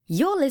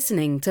You're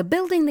listening to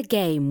Building the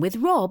Game with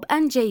Rob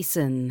and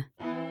Jason.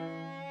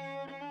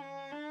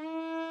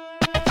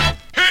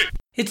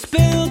 It's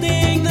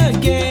Building the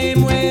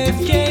Game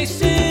with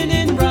Jason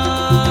and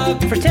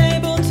Rob. For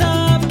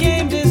tabletop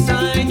game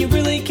design, you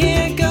really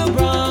can't go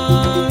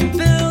wrong.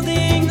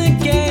 Building the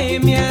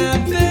game, yeah,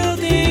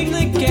 building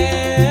the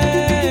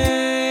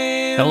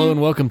game. Hello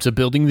and welcome to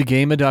Building the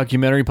Game, a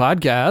documentary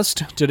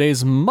podcast.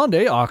 Today's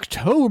Monday,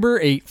 October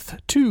 8th,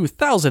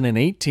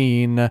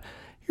 2018.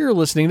 You're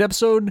listening to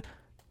episode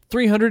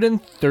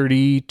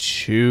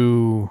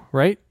 332,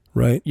 right?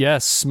 Right.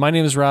 Yes, my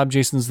name is Rob.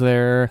 Jason's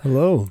there.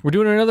 Hello. We're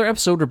doing another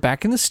episode. We're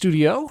back in the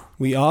studio,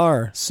 We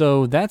are.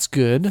 so that's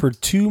good. For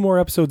 2 more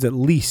episodes at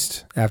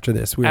least after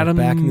this. We are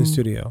back in the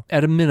studio.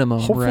 At a minimum.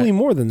 Hopefully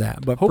more than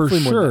that, but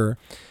Hopefully for more than sure,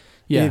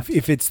 Yeah.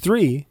 if it's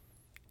 3,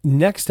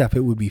 next step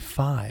it would be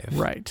 5.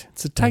 Right.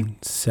 It's a tight... Then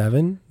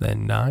 7,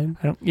 then 9,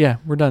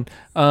 we're done.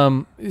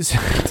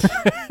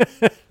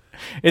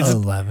 It's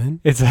 11.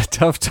 It's a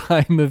tough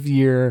time of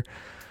year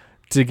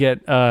to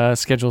get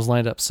schedules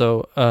lined up.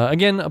 So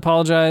again,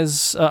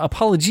 apologies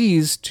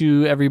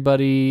to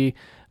everybody.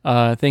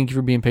 Thank you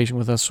for being patient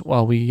with us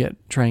while we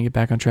try and get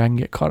back on track and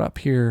get caught up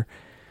here,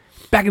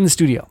 back in the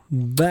studio.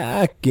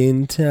 Back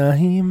in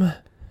time.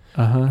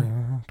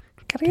 Gotta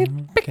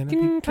get back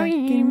in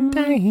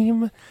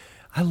time.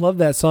 I love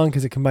that song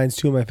because it combines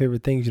 2 of my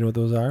favorite things. You know what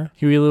those are?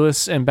 Huey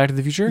Lewis and Back to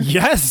the Future.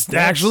 Yes,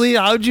 actually.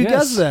 How'd you Yes.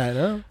 guess that?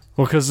 Huh?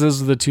 Well, because those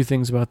are the 2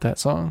 things about that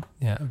song,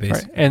 Yeah, right?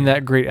 basically. And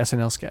that great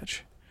SNL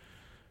sketch.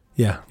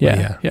 Yeah.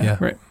 Yeah,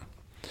 right.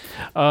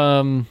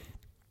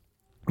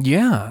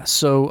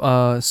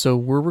 So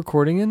we're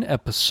recording an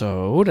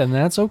episode, and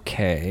that's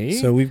okay.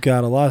 So we've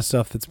got a lot of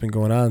stuff that's been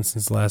going on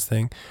since the last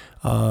thing.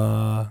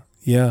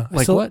 Yeah.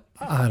 Like what?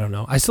 I don't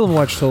know. I still haven't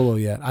watched Solo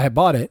yet. I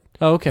bought it.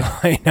 Oh, okay.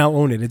 I now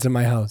own it. It's in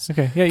my house.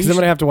 Okay. Yeah. Because I'm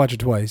going to have to watch it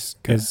twice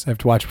because I have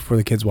to watch it before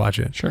the kids watch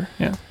it. Sure.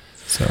 Yeah.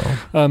 So.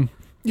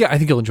 Yeah, I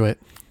think you'll enjoy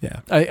it. Yeah.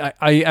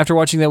 I after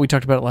watching that, we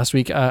talked about it last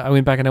week. I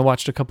went back and I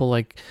watched a couple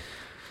like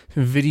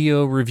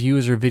video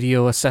reviews or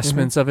video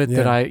assessments of it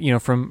that I,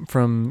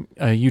 from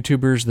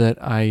YouTubers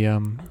that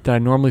I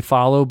normally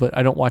follow, but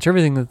I don't watch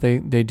everything that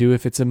they do.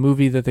 If it's a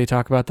movie that they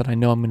talk about that I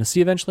know I'm going to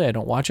see eventually, I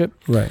don't watch it.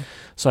 Right.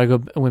 So I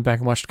went back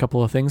and watched a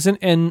couple of things,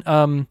 and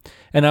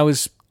I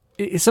was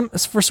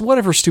for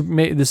whatever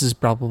stupid. This is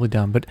probably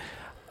dumb, but.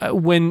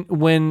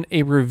 When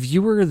a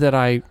reviewer that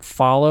I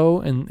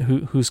follow and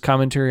whose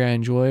commentary I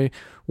enjoy,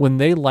 when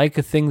they like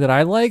a thing that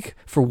I like,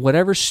 for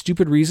whatever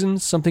stupid reason,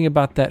 something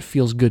about that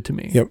feels good to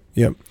me.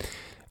 Yep.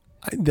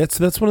 That's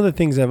one of the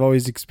things I've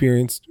always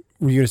experienced.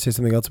 Were you going to say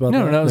something else about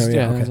that? No,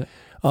 Okay.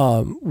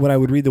 When I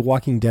would read the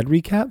Walking Dead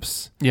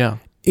recaps,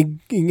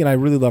 and I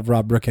really love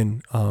Rob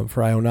Brookin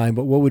for IO9,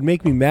 but what would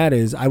make me mad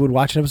is I would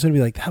watch an episode and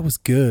be like, that was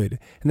good.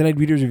 And then I'd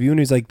read his review and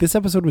he's like, this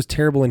episode was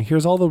terrible and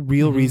here's all the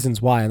real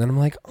reasons why. And then I'm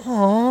like,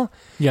 aw,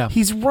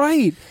 he's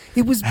right.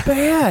 It was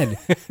bad.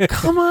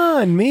 Come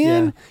on,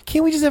 man. Yeah.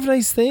 Can't we just have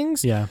nice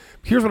things? Yeah.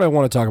 Here's what I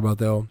want to talk about,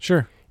 though.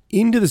 Sure.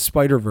 Into the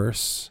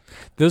Spider-Verse.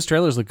 Those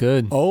trailers look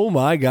good. Oh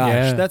my gosh.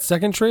 Yeah. That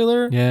second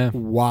trailer? Yeah.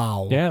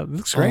 Wow. Yeah, it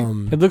looks great.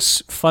 It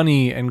looks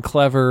funny and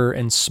clever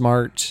and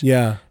smart.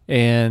 Yeah.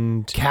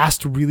 And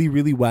cast really,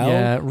 really well.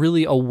 Yeah,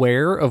 really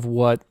aware of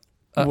what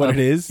it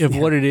is. Of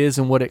what it is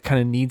and what it kind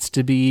of needs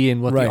to be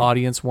and what the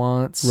audience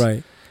wants.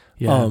 Right.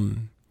 Yeah.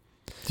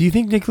 Do you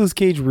think Nicolas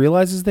Cage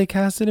realizes they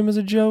casted him as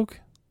a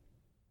joke?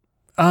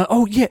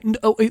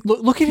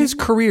 Look at his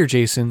career,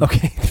 Jason.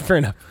 Okay, fair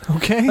enough.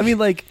 Okay. I mean,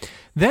 like,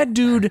 that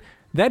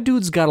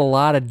dude's got a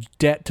lot of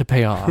debt to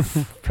pay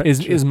off,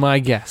 is my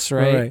guess,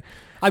 right?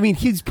 I mean,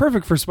 he's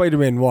perfect for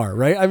Spider-Man Noir,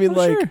 right? I mean,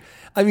 sure.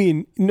 I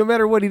mean, no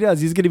matter what he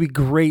does, he's going to be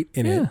great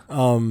in it.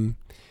 No,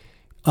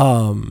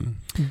 I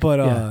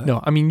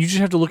mean, you just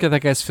have to look at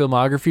that guy's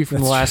filmography from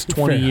the last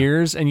 20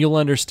 years, and you'll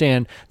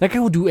understand that guy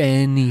will do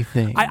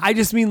anything. I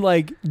just mean,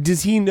 like,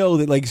 does he know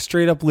that, like,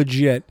 straight up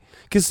legit?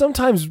 Because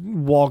sometimes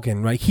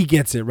Walken, right? He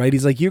gets it, right?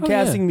 He's like, you're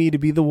casting me to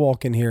be the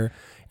Walken here.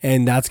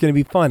 And that's going to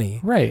be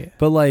funny. Right.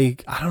 But,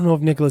 like, I don't know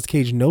if Nicolas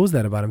Cage knows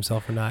that about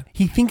himself or not.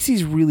 He thinks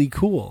he's really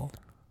cool.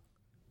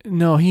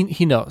 No,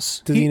 he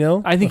knows. Does he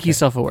know? I think he's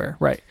self-aware.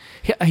 Right.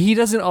 He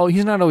doesn't.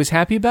 He's not always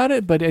happy about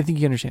it, but I think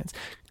he understands.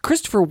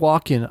 Christopher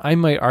Walken, I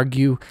might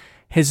argue,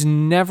 has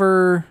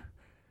never,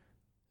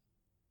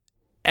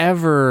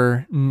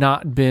 ever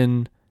not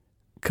been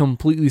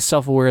completely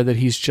self-aware that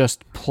he's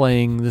just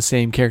playing the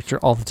same character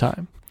all the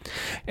time.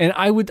 And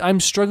I'm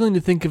struggling to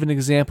think of an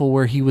example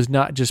where he was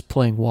not just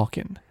playing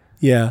Walken.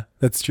 Yeah,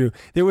 that's true.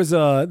 There was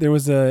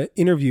a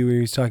interview where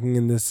he was talking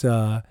in this.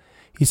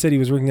 He said he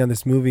was working on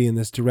this movie, and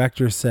this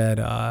director said,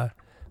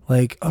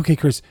 like, okay,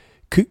 Chris,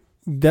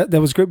 that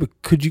was great, but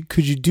could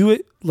you do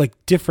it like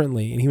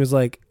differently? And he was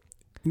like,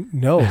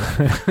 no,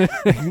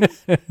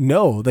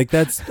 no, like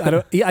that's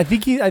I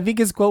think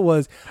his quote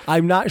was,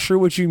 "I'm not sure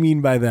what you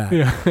mean by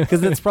that," because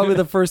that's probably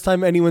the first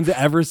time anyone's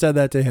ever said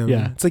that to him.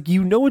 Yeah, it's like,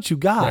 you know what you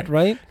got,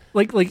 right?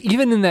 Like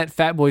even in that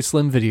Fatboy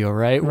Slim video,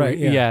 right? Right.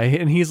 Yeah,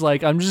 and he's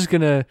like,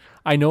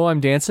 I know I'm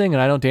dancing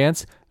and I don't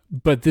dance,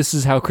 but this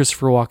is how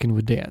Christopher Walken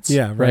would dance.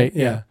 Yeah. Right.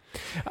 Yeah.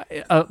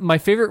 My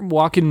favorite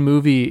walk-in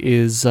movie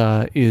is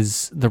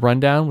The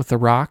Rundown with The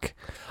Rock.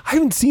 I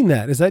haven't seen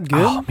that. Is that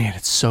good? Oh man,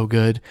 it's so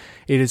good.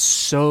 It is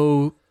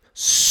so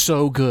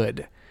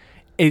good.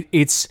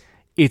 It's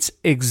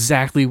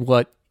exactly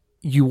what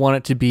you want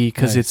it to be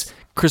because it's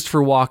Christopher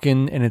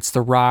Walken and it's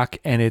The Rock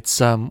and it's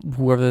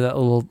whoever that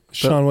little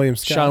Sean William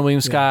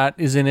Scott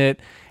is in it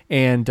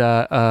and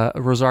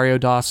Rosario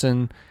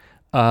Dawson.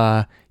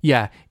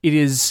 It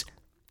is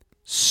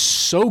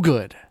so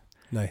good.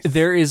 Nice.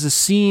 There is a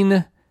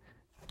scene.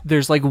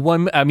 There's like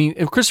one. I mean,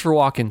 if Christopher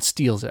Walken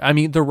steals it. I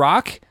mean, The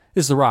Rock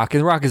is The Rock,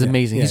 and The Rock is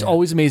amazing. He's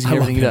always amazing in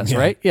everything he does,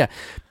 right? Yeah.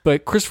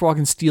 But Christopher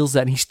Walken steals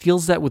that, and he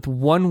steals that with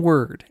one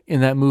word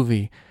in that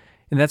movie,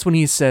 and that's when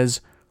he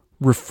says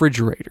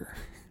refrigerator.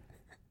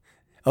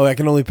 Oh, I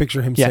can only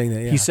picture him saying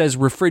that. Yeah. He says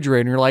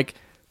refrigerator, and you're like,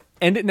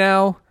 end it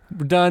now.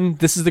 We're done.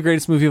 This is the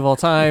greatest movie of all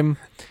time,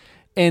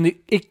 and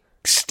it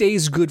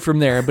stays good from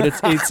there. But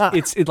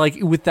it's like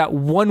with that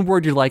one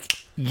word, you're like,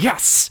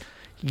 yes,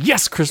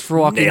 Christopher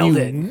Walken, nailed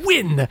you it.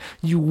 win.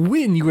 You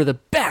win. You are the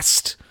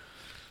best.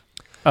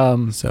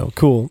 So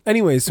cool.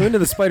 Anyway, so Into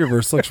the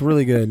Spider-Verse looks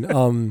really good.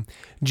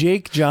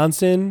 Jake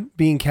Johnson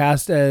being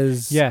cast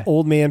as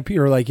old man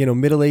or like,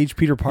 middle-aged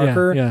Peter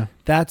Parker. Yeah.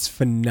 That's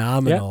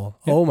phenomenal.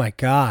 Yeah. Oh my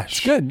gosh.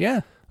 It's good.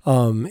 Yeah.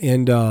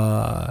 And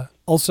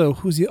also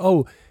who's he?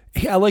 Oh,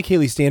 I like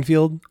Haley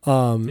Stanfield.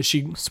 Is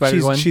she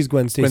Spider-Gwen? She's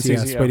Gwen Stacy. Yeah,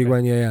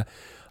 Spidey-Gwen. Yeah.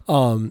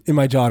 And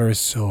my daughter is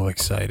so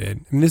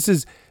excited. And this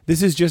is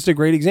just a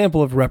great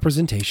example of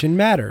representation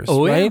matters.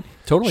 Oh, right? Yeah,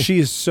 totally. She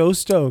is so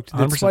stoked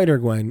that 100%.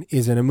 Spider-Gwen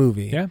is in a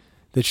movie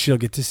that she'll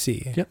get to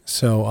see. Yep.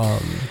 So,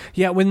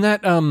 when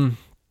that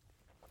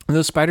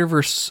those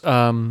Spider-Verse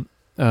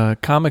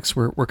comics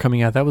were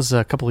coming out, that was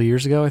a couple of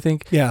years ago, I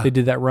think. Yeah. They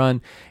did that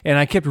run. And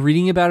I kept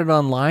reading about it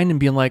online and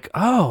being like,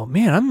 oh,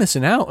 man, I'm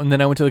missing out. And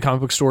then I went to the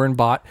comic book store and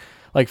bought,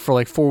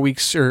 for 4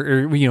 weeks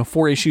or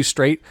 4 issues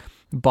straight,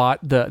 bought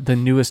the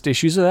newest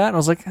issues of that, and I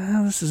was like,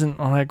 this isn't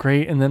all that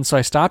great. And then so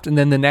I stopped, and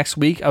then the next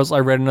week I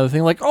read another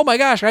thing, like, oh my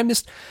gosh, I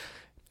missed.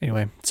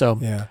 Anyway, so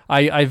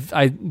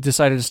I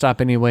decided to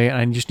stop anyway, and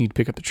I just need to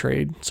pick up the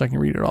trade so I can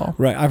read it all.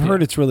 Right, I've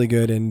heard it's really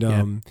good,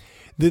 and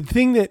the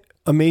thing that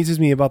amazes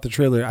me about the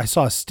trailer, I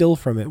saw a still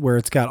from it where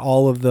it's got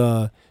all of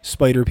the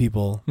spider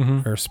people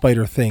or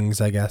spider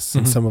things, I guess,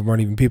 since some of them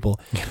aren't even people.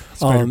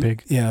 Spider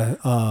pig.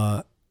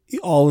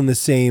 All in the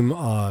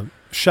same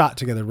shot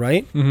together,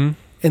 right? Mm-hmm.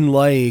 And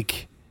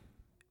like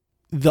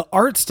the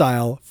art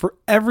style for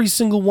every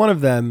single one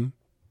of them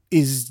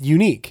is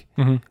unique.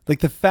 Mm-hmm. Like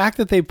the fact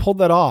that they pulled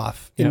that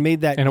off and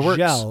made that and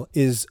gel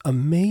is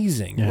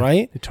amazing,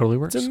 right? It totally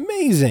works. It's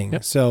amazing.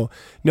 Yep. So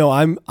no,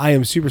 I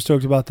am super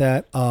stoked about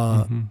that.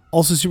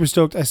 Also super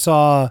stoked. I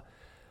saw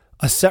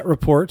a set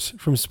report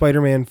from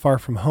Spider-Man Far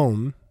From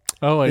Home.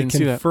 Oh, I didn't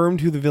see that.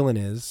 Confirmed who the villain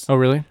is. Oh,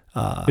 really?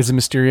 Is it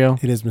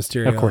Mysterio? It is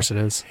Mysterio. Of course it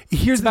is.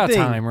 Here's it's about the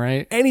thing. time,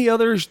 right? Any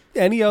other,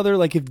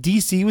 like if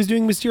DC was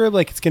doing Mysterio,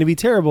 like it's going to be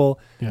terrible.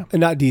 Yeah. And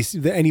not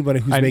DC,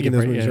 anybody who's making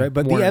those movies, right?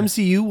 But Warner. The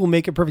MCU will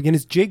make it perfect, and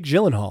it's Jake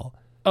Gyllenhaal.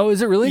 Oh,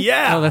 is it really?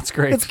 Yeah. Oh, that's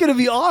great. It's going to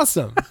be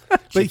awesome.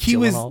 But he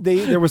was.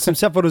 There were some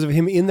set photos of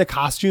him in the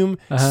costume,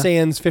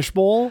 sans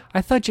fishbowl.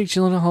 I thought Jake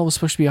Gyllenhaal was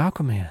supposed to be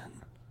Aquaman.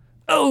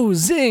 Oh,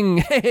 zing!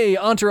 Hey,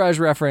 Entourage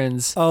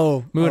reference.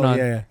 Oh, moving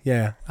on.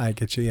 Yeah. I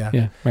get you.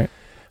 Yeah, right.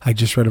 I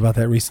just read about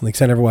that recently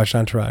because I never watched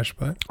Entourage.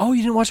 But you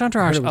didn't watch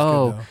Entourage?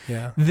 Good,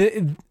 yeah.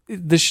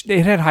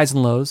 It had highs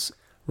and lows.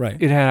 Right.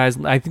 It had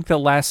highs. I think the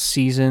last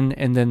season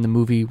and then the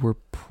movie were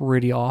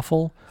pretty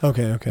awful.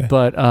 Okay.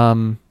 But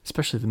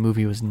especially the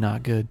movie was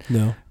not good.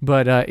 No.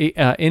 But it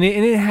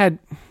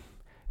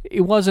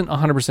wasn't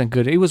 100%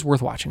 good. It was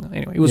worth watching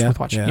anyway. It was worth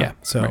watching. Yeah.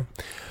 So. Right.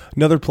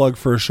 Another plug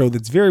for a show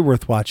that's very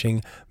worth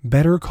watching,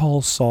 Better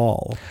Call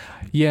Saul.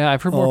 Yeah,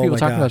 I've heard more people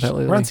talking about that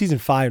lately. We're on season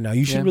 5 now.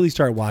 You should really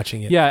start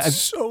watching it. Yeah, it's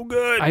so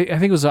good. I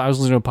think it was I was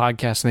listening to a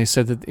podcast and they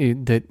said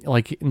that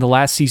like in the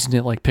last season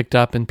it like picked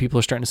up and people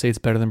are starting to say it's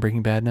better than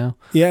Breaking Bad now.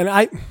 Yeah, and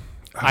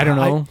I don't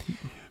know.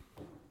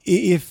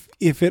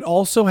 If it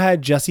also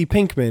had Jesse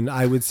Pinkman,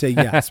 I would say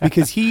yes,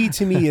 because he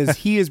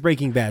is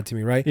Breaking Bad to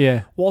me, right?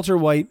 Yeah. Walter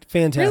White,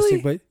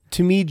 fantastic, but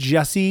to me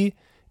Jesse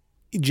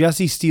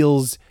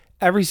steals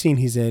every scene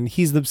he's in.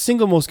 He's the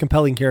single most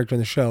compelling character in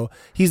the show.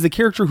 He's the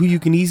character who you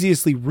can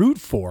easily root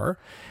for,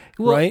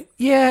 right?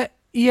 Yeah.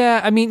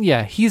 I mean,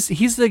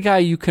 he's the guy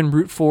you can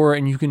root for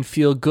and you can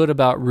feel good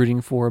about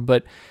rooting for.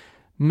 But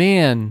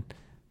man,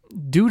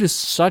 dude is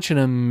such an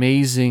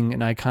amazing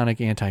and iconic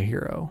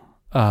anti-hero.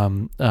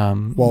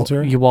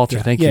 Walter? Walter,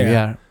 thank you.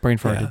 Yeah, brain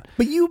farted. Yeah.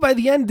 But you, by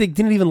the end,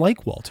 didn't even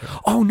like Walter.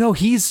 Oh no,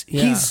 he's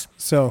the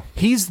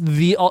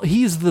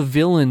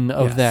villain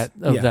of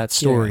that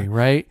story,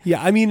 right?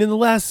 Yeah, I mean, in the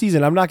last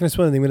season, I'm not going to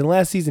spoil anything, but in the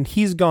last season,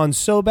 he's gone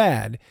so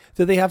bad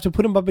that they have to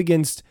put him up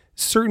against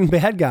certain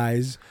bad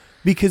guys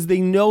because they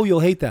know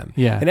you'll hate them.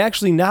 Yeah. And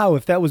actually now,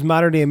 if that was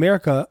modern day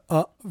America,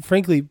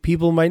 frankly,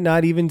 people might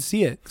not even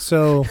see it.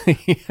 So...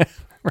 Yeah.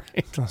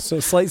 Right. So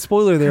slight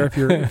spoiler there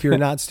if you're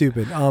not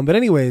stupid. But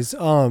anyways,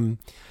 no.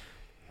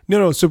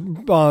 So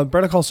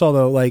Better Call Saul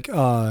though, like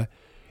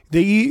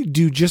they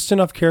do just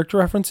enough character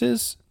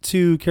references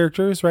to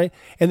characters, right?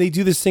 And they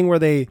do this thing where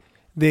the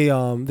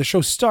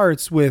show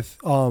starts with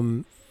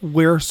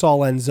where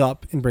Saul ends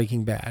up in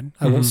Breaking Bad.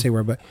 I won't say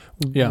where, but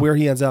where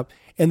he ends up,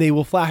 and they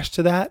will flash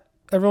to that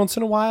every once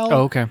in a while.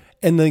 Oh, okay.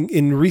 And then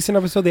in recent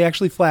episode, they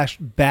actually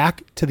flashed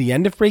back to the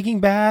end of Breaking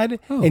Bad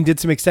and did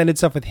some extended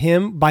stuff with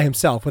him by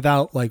himself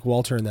without like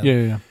Walter and them.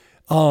 Yeah.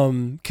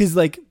 Because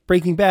like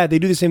Breaking Bad, they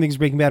do the same thing as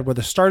Breaking Bad, where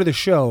the start of the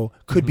show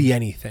could be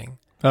anything.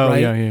 Oh,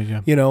 right?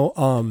 yeah. You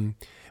know,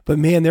 but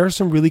man, there are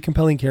some really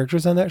compelling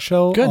characters on that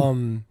show.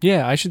 Good.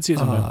 Yeah, I should see it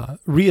sometime.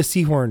 Rhea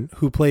Seehorn,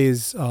 who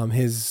plays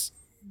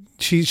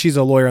she's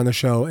a lawyer on the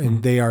show,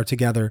 and they are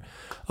together.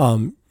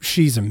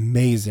 She's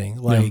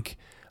amazing. Like,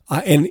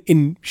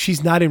 and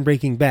she's not in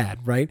Breaking Bad,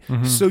 right?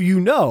 So you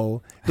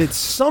know that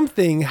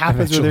something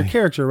happens with her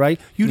character,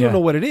 right? You don't know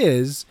what it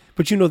is,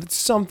 but you know that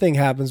something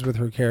happens with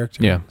her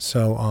character. Yeah.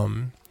 So,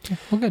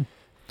 well, good.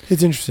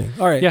 It's interesting.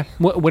 All right. Yeah.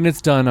 When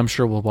it's done, I'm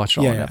sure we'll watch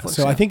it all on Netflix.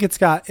 So I think it's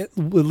got at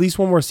least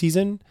one more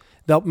season.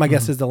 My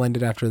guess is they'll end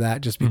it after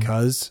that, just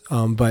because.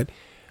 But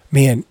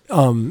man,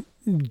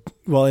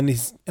 well, and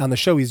he's on the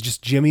show. He's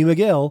just Jimmy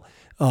McGill.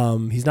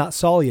 He's not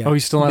Saul yet. Oh,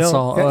 he's still not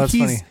Saul. Oh, that's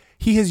funny.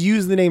 He has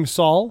used the name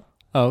Saul.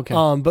 Oh, okay.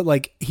 But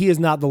like he is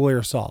not the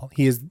lawyer Saul.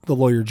 He is the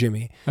lawyer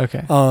Jimmy.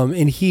 Okay.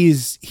 And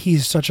he's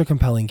such a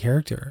compelling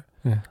character.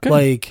 Yeah. Good.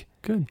 Like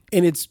good.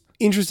 And it's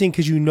interesting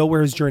because you know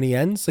where his journey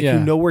ends. Like you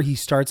know where he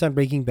starts on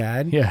Breaking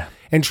Bad. Yeah.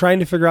 And trying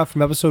to figure out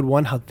from episode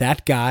 1 how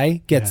that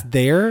guy gets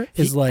there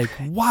is like,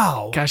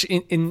 wow. Gosh,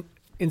 in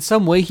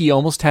some way he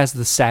almost has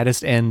the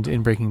saddest end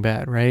in Breaking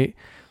Bad, right?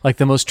 Like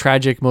the most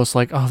tragic, most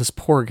like, oh, this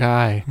poor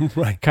guy.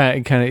 Right.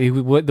 Kind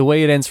of the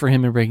way it ends for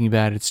him in Breaking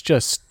Bad, it's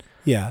just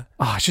it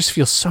just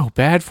feels so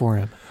bad for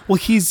him. Well,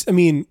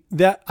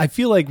 I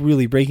feel like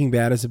really Breaking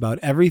Bad is about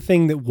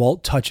everything that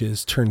Walt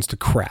touches turns to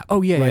crap.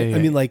 Oh, yeah, right? yeah. I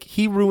mean, like,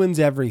 he ruins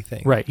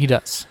everything. Right, he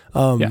does.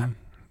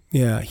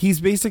 Yeah, he's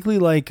basically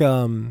like,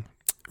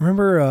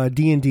 remember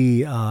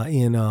D&D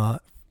in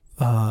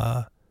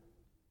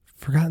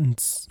Forgotten...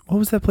 What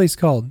was that place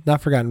called?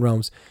 Not Forgotten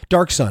Realms.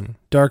 Dark Sun.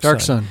 Dark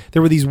Sun.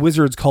 There were these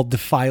wizards called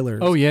Defilers.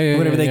 Oh, yeah.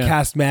 Whenever they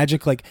cast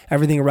magic, like,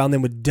 everything around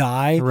them would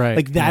die. Right.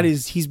 Like,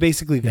 he's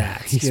basically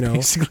that. He's you know?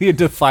 basically a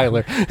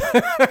defiler.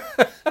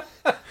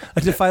 A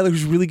defiler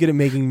who's really good at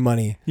making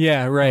money.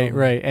 Yeah,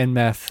 right. And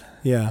meth.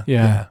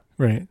 Yeah.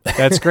 Right.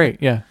 That's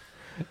great. Yeah.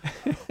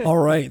 All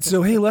right.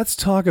 So, hey, let's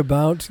talk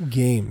about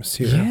games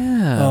here.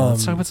 Yeah.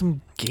 Let's talk about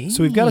some games.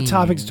 So we've got a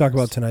topic to talk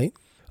about tonight.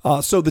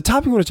 So the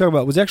topic we want to talk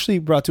about was actually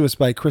brought to us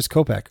by Chris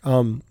Kopeck.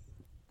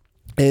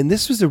 And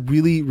this was a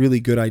really, really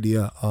good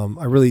idea.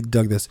 I really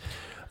dug this.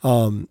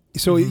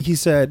 So he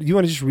said, do you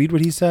want to just read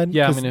what he said?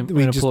 Yeah, I'm going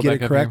to just pull it get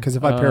back it up correct? here. Because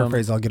if I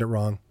paraphrase, I'll get it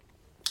wrong.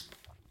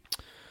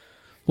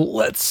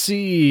 Let's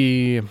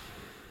see.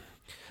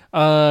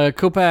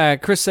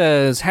 Kopak, Chris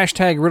says,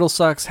 #riddle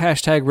sucks,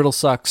 #riddle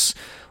sucks.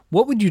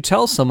 What would you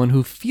tell someone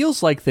who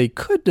feels like they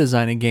could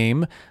design a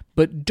game,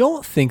 but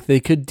don't think they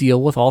could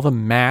deal with all the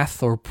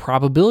math or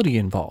probability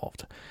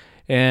involved?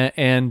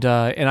 And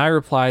I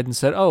replied and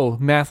said,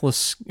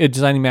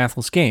 designing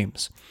mathless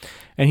games.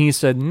 And he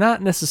said,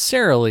 not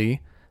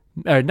necessarily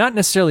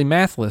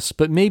mathless,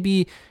 but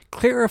maybe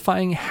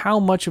clarifying how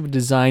much of a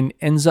design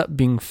ends up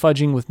being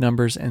fudging with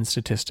numbers and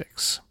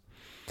statistics.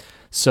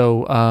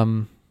 So,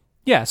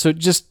 so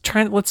just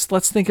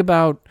let's think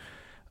about,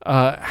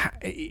 how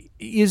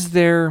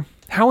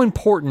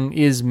important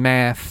is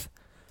math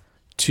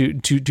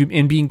to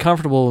in being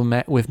comfortable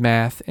with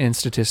math and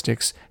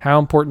statistics? How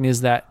important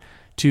is that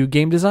to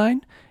game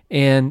design?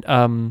 And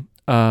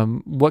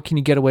what can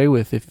you get away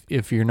with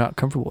if you're not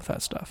comfortable with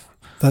that stuff?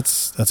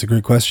 That's a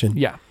great question.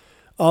 Yeah.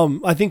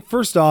 I think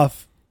first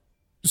off,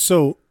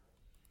 so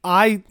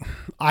I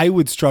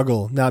would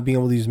struggle not being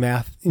able to use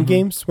math in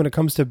games when it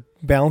comes to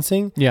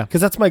balancing. Yeah.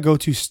 Because that's my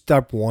go-to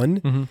step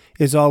one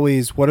is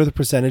always what are the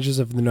percentages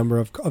of the number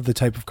of the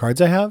type of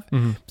cards I have.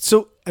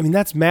 So, I mean,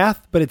 that's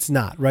math, but it's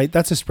not, right?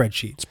 That's a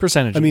spreadsheet. It's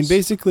percentages. I mean,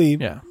 basically,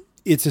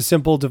 it's a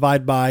simple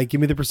divide by,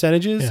 give me the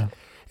percentages. Yeah.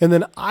 And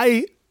then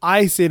I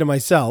say to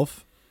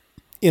myself,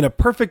 in a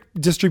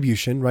perfect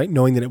distribution, right?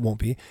 Knowing that it won't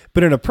be,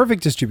 but in a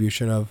perfect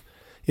distribution of,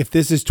 if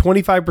this is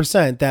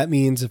 25%, that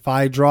means if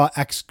I draw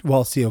X,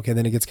 well, see, okay,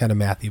 then it gets kind of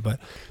mathy, but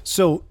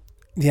so,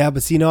 yeah,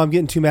 but see, no, I'm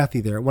getting too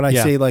mathy there when I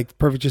say like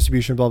perfect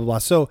distribution, blah, blah, blah.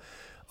 So,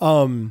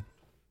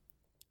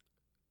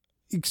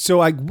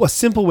 a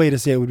simple way to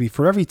say it would be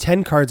for every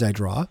 10 cards I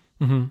draw,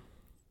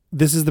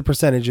 this is the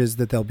percentages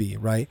that they'll be,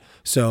 right?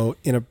 So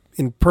in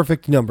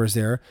perfect numbers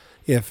there,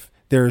 if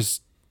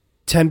there's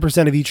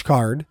 10% of each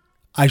card,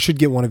 I should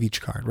get one of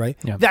each card, right?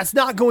 Yeah. That's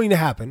not going to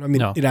happen. I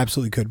mean, it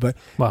absolutely could, but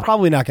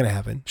probably not going to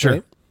happen. Sure.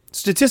 Right?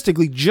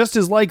 Statistically, just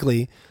as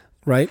likely,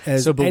 right,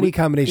 as any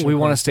combination. We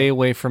want to stay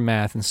away from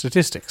math and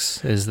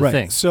statistics is the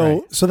thing.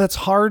 So that's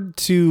hard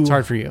to... It's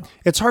hard for you.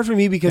 It's hard for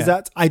me because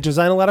I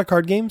design a lot of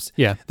card games.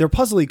 Yeah. They're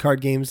puzzly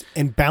card games,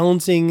 and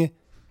balancing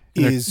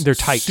they're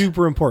tight.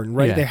 Super important,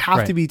 right? Yeah, they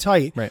have to be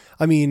tight. Right.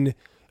 I mean,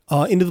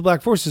 Into the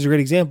Black Forest is a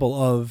great example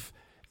of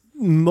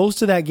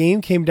most of that game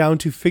came down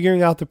to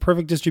figuring out the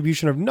perfect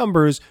distribution of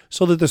numbers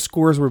so that the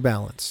scores were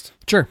balanced.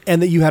 Sure.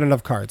 And that you had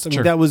enough cards. I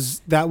mean, Sure.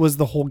 that was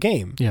the whole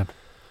game. Yeah.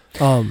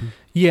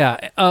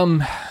 Yeah.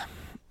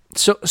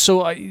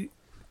 So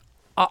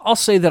I'll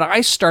say that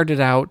I started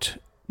out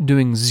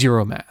doing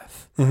zero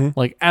math,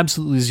 like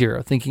absolutely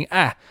zero, thinking,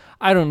 I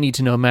don't need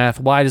to know math.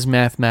 Why does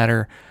math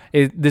matter?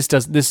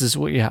 This is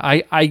what,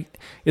 I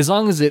as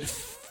long as it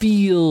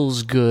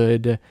feels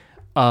good,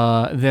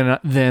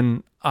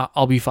 then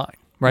I'll be fine.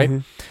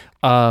 Right.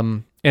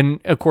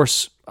 And of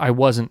course I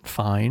wasn't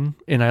fine,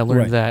 and I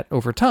learned that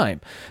over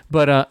time,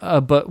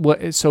 but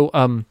what, so,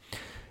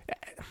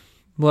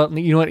 well,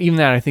 you know what? Even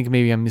that, I think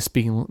maybe I'm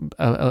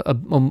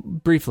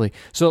misspeaking briefly.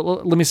 So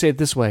let me say it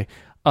this way: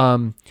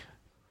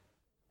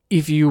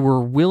 if you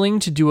were willing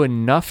to do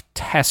enough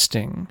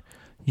testing,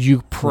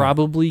 you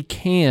probably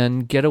can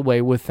get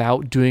away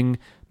without doing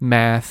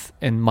math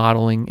and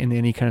modeling and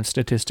any kind of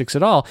statistics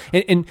at all.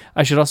 And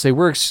I should also say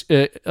we're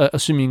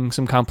assuming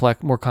some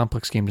more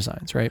complex game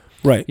designs, right?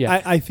 Right. Yeah.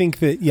 I think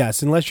that,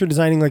 yes, unless you're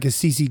designing like a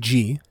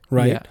CCG,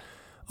 right? Yeah.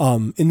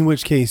 In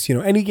which case,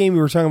 any game we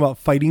were talking about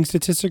fighting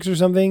statistics or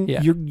something,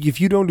 if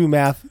you don't do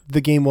math,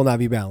 the game will not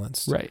be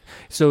balanced. Right.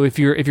 So if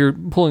you're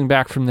pulling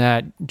back from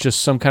that,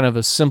 just some kind of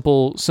a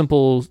simple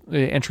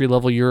entry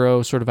level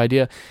Euro sort of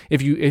idea,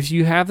 if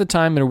you have the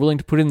time and are willing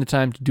to put in the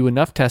time to do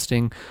enough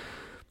testing,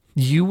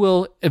 you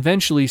will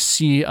eventually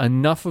see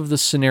enough of the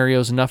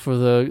scenarios, enough of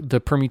the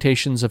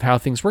permutations of how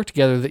things work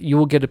together that you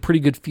will get a pretty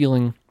good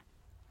feeling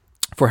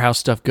for how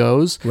stuff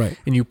goes. Right.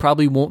 And you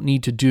probably won't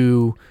need to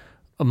do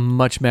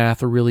much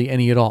math or really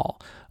any at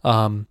all.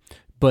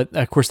 But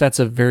of course that's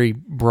a very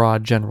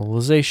broad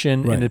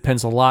generalization, and it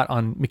depends a lot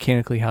on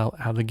mechanically how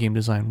the game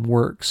design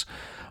works.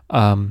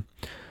 And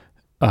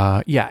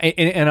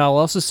I'll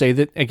also say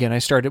that, again, I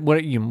started,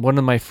 one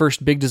of my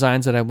first big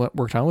designs that I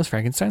worked on was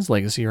Frankenstein's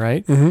Legacy,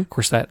 right? Of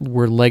course, that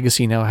word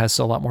legacy now has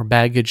a lot more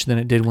baggage than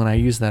it did when I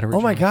used that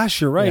originally. Oh my gosh,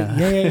 you're right.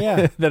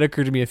 Yeah. That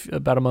occurred to me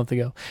about a month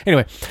ago.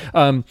 Anyway,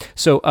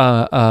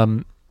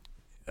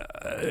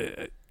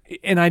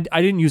 and I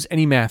didn't use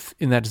any math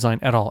in that design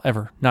at all,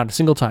 ever. Not a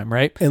single time,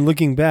 right? And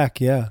looking back,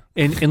 yeah.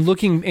 And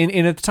looking,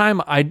 and at the time,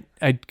 I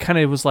kind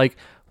of was like,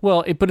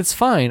 well, but it's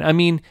fine. I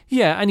mean,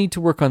 yeah, I need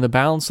to work on the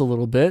balance a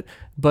little bit,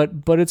 but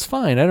it's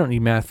fine. I don't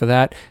need math for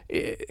that.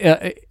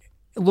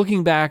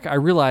 Looking back, I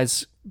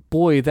realized,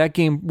 boy, that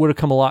game would have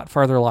come a lot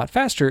farther, a lot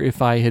faster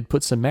if I had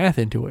put some math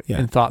into it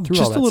and thought through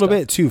all that just a little stuff.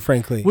 bit too,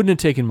 frankly. Wouldn't have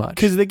taken much.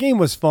 Because the game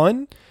was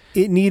fun.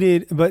 It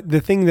needed, but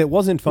the thing that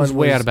wasn't fun was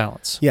way out of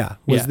balance. Yeah,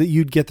 that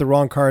you'd get the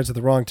wrong cards at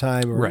the wrong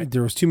time, or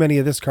there was too many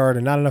of this card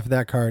and not enough of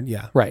that card.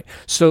 Yeah, right.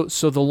 So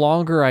the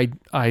longer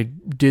I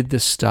did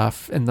this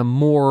stuff, and the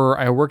more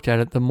I worked at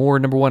it, the more,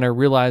 number one, I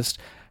realized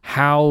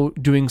how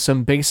doing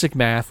some basic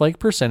math like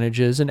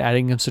percentages and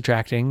adding and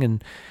subtracting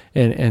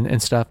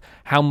and stuff,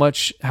 how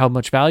much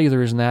value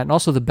there is in that, and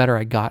also the better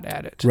I got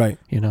at it. Right.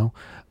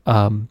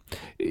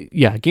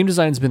 Game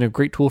design has been a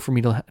great tool for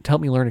me to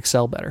help me learn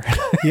Excel better.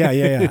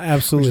 Yeah,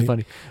 absolutely. Which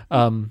is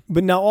funny.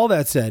 But now, all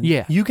that said,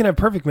 you can have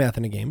perfect math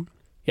in a game.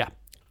 Yeah.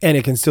 And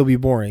it can still be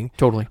boring.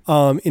 Totally.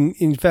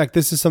 In fact,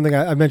 this is something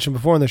I mentioned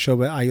before on the show,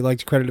 but I like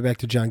to credit it back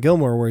to John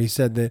Gilmore, where he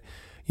said that,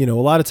 a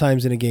lot of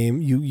times in a game,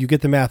 you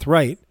get the math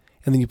right,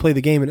 and then you play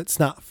the game and it's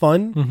not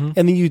fun,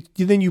 and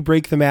then you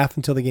break the math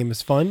until the game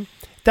is fun.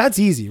 That's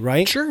easy,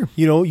 right? Sure.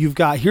 You've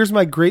got, here's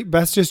my great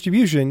best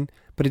distribution,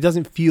 but it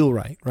doesn't feel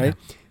right? Yeah.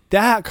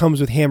 That comes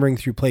with hammering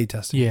through play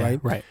testing,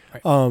 right?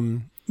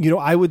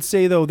 I would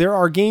say, though, there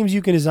are games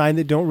you can design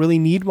that don't really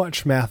need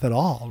much math at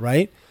all,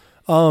 right?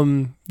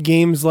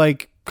 Games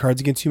like Cards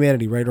Against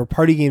Humanity, right? Or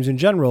party games in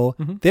general,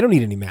 they don't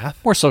need any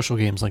math. Or social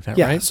games like that,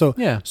 right? So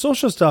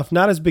social stuff,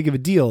 not as big of a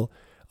deal.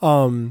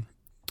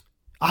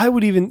 I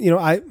would even,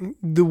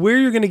 where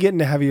you're going to get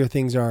into heavier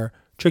things are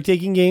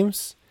trick-taking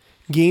games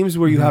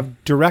where you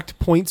have direct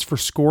points for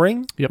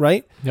scoring,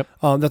 right? Yep.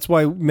 That's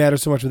why it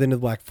matters so much with Into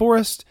the Black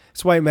Forest.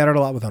 That's why it mattered a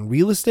lot with On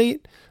Real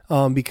Estate,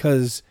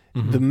 because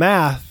the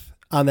math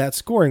on that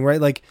scoring,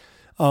 right? Like,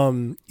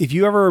 if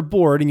you ever are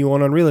bored and you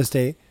own On Real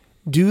Estate,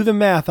 do the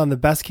math on the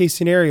best case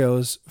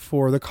scenarios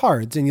for the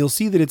cards, and you'll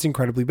see that it's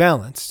incredibly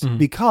balanced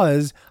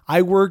because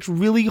I worked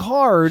really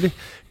hard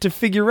to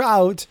figure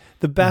out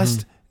the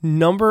best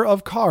number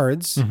of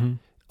cards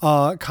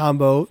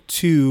combo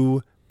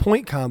to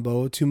point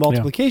combo to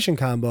multiplication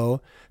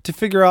combo to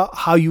figure out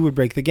how you would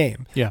break the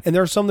game. Yeah. And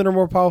there are some that are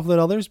more powerful than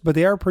others, but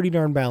they are pretty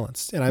darn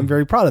balanced. And I'm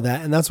very proud of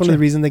that. And that's one of the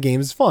reasons the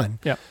game is fun.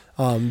 Yeah.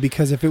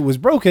 Because if it was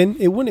broken,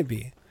 it wouldn't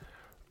be.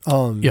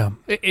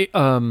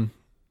 Item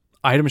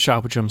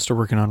Shop, which I'm still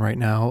working on right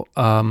now.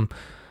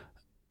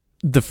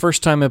 The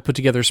first time I put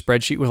together a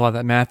spreadsheet with a lot of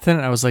that math in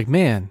it, I was like,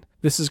 man,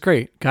 this is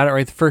great. Got it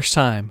right the first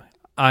time.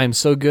 I'm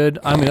so good.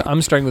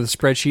 I'm starting with a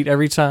spreadsheet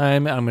every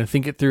time. I'm going to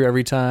think it through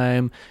every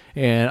time,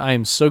 and I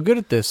am so good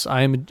at this.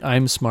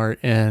 I'm smart,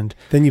 and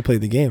then you play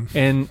the game.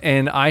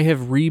 And I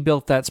have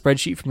rebuilt that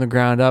spreadsheet from the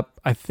ground up.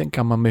 I think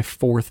I'm on my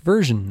fourth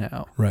version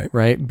now.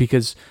 Right.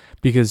 Because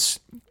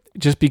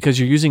just because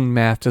you're using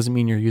math doesn't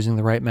mean you're using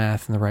the right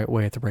math in the right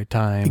way at the right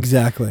time.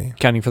 Exactly.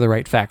 Counting for the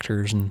right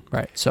factors and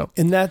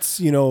that's,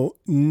 no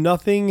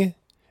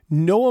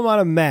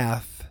amount of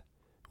math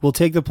will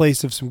take the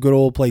place of some good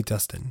old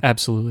playtesting.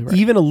 Absolutely right.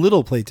 Even a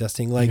little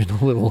playtesting,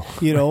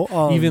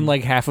 even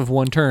like half of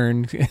one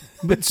turn.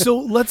 But so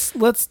let's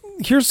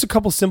here's a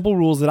couple simple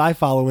rules that I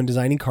follow in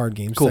designing card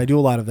games. Cool. I do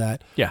a lot of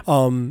that. Yeah.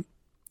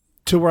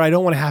 To where I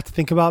don't want to have to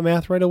think about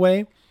math right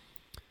away.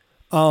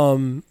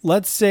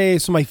 Let's say,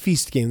 my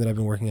Feast game that I've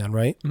been working on,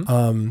 right?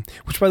 Mm-hmm.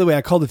 Which, by the way,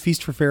 I call the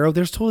Feast for Pharaoh.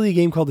 There's totally a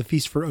game called the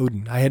Feast for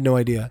Odin. I had no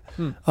idea.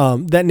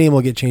 That name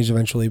will get changed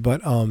eventually,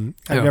 but I've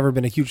never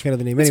been a huge fan of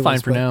the name. It's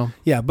fine for now.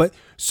 Yeah, but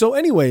so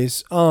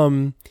anyways,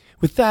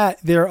 with that,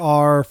 there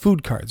are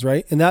food cards,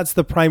 right? And that's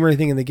the primary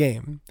thing in the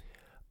game.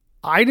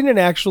 I didn't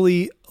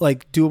actually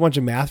do a bunch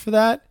of math for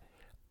that.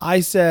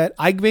 I said,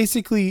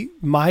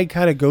 my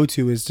kind of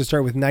go-to is to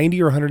start with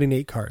 90 or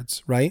 108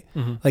 cards, right?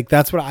 Mm-hmm.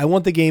 That's what I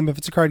want the game, if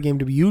it's a card game,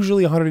 to be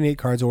usually 108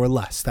 cards or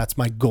less. That's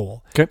my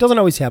goal. Okay. It doesn't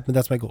always happen, but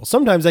that's my goal.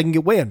 Sometimes I can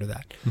get way under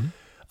that.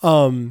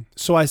 Mm-hmm.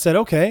 So I said,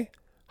 okay,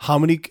 how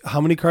many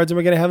cards am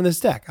I going to have in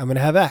this deck? I'm going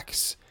to have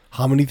X.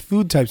 How many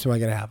food types am I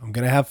going to have? I'm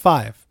going to have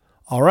 5.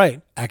 All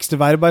right, X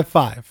divided by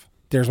 5.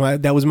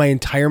 That was my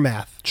entire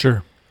math.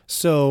 Sure.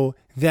 So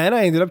then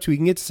I ended up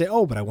tweaking it to say,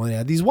 but I want to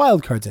add these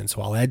wild cards in.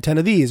 So I'll add 10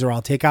 of these, or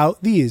I'll take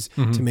out these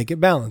to make it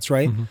balanced,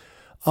 right?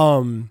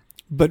 Mm-hmm.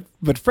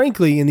 But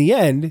frankly, in the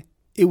end,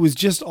 it was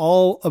just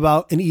all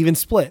about an even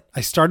split.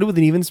 I started with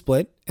an even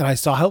split and I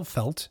saw how it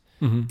felt,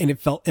 and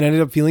it ended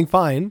up feeling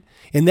fine.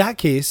 In that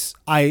case,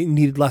 I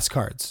needed less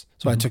cards.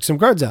 So I took some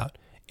cards out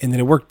and then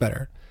it worked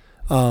better.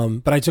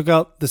 But I took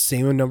out the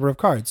same number of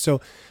cards.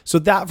 So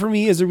that for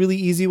me is a really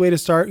easy way to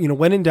start.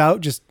 When in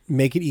doubt, just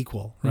make it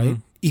equal, right?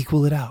 Mm-hmm.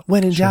 Equal it out.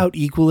 When in doubt,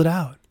 equal it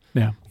out.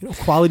 Yeah.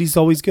 Quality is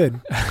always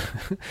good.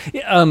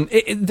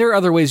 There are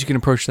other ways you can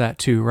approach that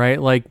too,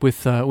 right? Like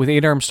with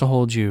 8 Arms to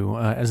Hold You,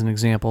 as an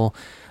example.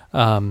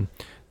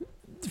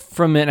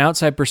 From an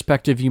outside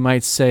perspective, you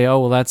might say,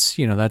 oh, well, that's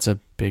a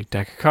big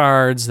deck of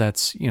cards.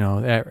 That's,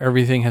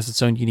 everything has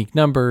its own unique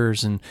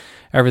numbers and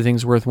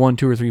everything's worth 1,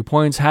 2, or 3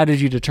 points. How did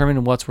you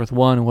determine what's worth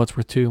 1 and what's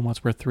worth 2 and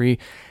what's worth 3?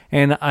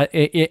 And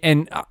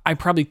I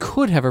probably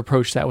could have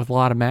approached that with a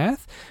lot of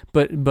math,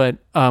 but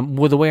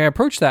the way I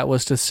approached that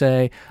was to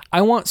say,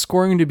 I want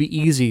scoring to be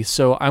easy.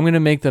 So I'm going to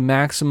make the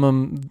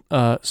maximum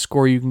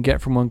score you can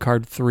get from one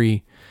card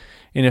 3.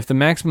 And if the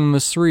maximum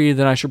is 3,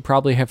 then I should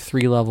probably have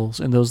 3 levels,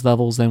 and those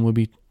levels then would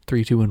be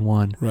 3, 2, and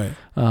 1. Right.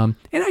 And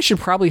I should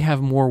probably have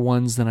more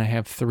 1s than I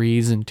have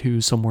 3s and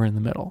 2s somewhere in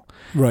the middle.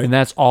 Right. And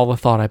that's all the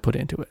thought I put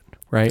into it.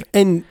 Right.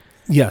 And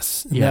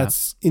yes, yeah.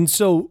 And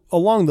so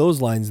along those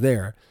lines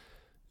there,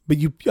 but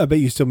I bet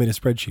you still made a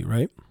spreadsheet,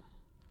 right?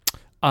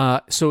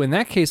 So in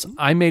that case,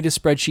 I made a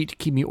spreadsheet to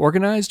keep me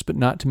organized, but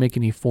not to make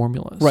any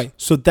formulas. Right.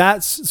 So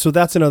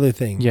that's another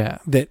thing. Yeah.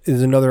 That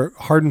is another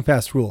hard and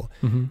fast rule.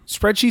 Mm-hmm.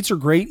 Spreadsheets are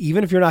great,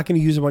 even if you're not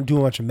going to do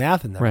a bunch of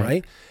math in them,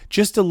 right?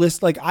 Just to list,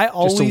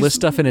 just to list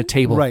stuff in a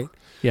table. Right.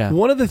 Yeah.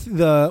 One of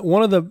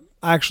the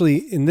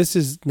actually, and this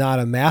is not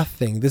a math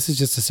thing. This is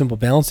just a simple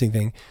balancing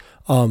thing.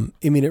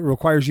 It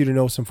requires you to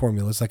know some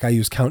formulas. Like I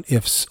use count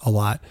ifs a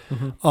lot.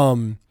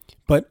 Mm-hmm.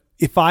 But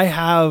if I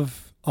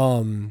have,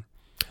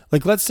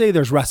 let's say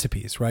there's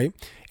recipes, right?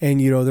 And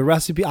the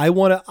recipe,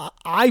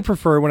 I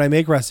prefer when I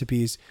make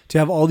recipes to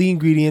have all the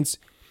ingredients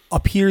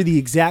appear the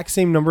exact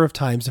same number of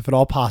times, if at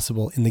all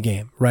possible, in the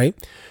game, right?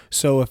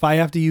 So if I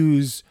have to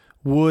use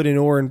wood and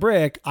ore and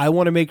brick, I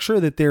want to make sure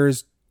that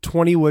there's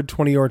 20 wood,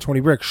 20 ore, 20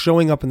 brick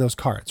showing up in those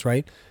cards,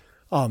 right?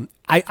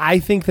 I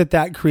think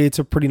that creates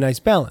a pretty nice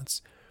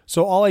balance.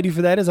 So all I do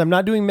for that is I'm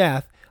not doing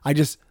math. I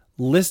just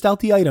list out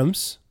the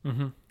items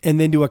and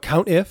then do a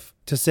count if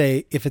to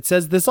say, if it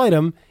says this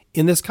item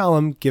in this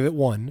column, give it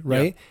 1,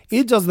 right?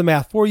 Yeah. It does the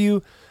math for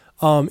you.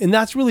 And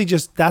that's really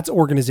that's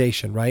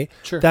organization, right?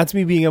 Sure. That's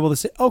me being able to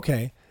say,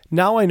 okay,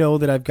 now I know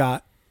that I've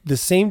got the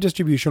same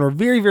distribution or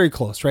very, very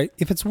close, right?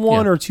 If it's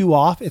 1 or 2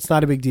 off, it's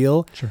not a big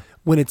deal. Sure.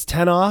 When it's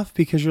 10 off,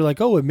 because you're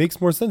like, oh, it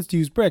makes more sense to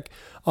use brick.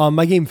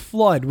 My game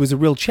Flood was a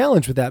real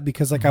challenge with that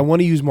because I want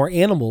to use more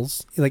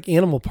animals, like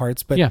animal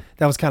parts, but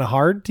that was kind of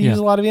hard to use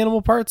a lot of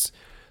animal parts.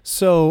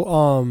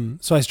 So,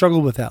 so I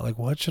struggled with that. Like,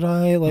 what should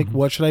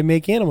I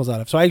make animals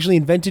out of? So I actually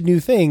invented new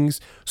things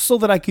so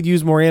that I could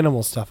use more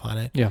animal stuff on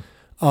it. Yeah.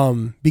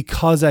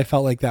 Because I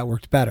felt like that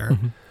worked better.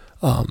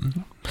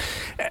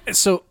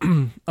 So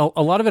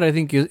a lot of it, I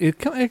think, to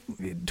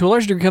a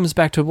large degree comes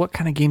back to what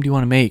kind of game do you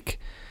want to make?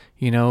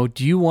 Do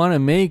you want to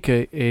make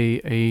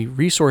a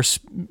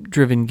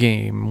resource-driven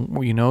game?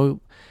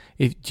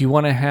 Do you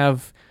want to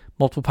have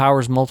multiple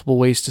powers, multiple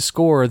ways to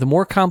score? The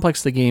more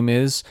complex the game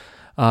is,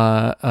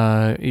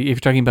 if you're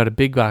talking about a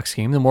big box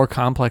game, the more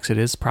complex it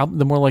is,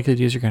 the more likely it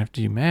is you're going to have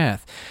to do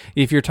math.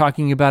 If you're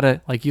talking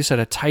about like you said,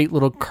 a tight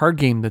little card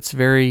game that's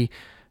very,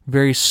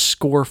 very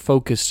score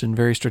focused and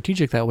very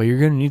strategic that way, you're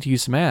going to need to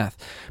use some math.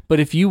 But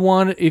if you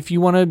want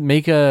to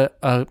make a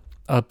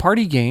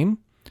party game,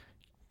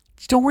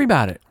 don't worry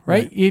about it,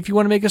 right? If you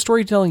want to make a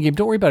storytelling game,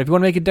 don't worry about it. If you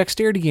want to make a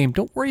dexterity game,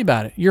 don't worry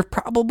about it. You're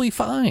probably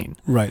fine.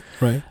 Right.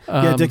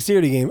 Yeah,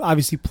 dexterity game.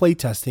 Obviously,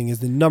 playtesting is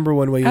the number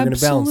one way you're going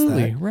to balance that.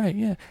 Absolutely, right?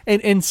 Yeah,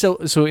 and so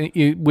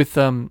with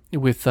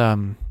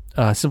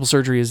Simple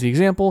Surgery as the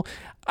example,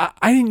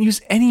 I didn't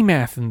use any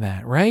math in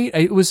that, right?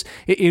 I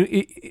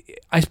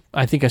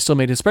think I still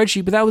made a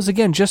spreadsheet, but that was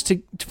again just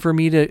for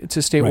me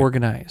to stay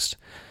organized.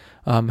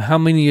 How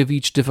many of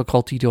each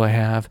difficulty do I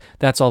have?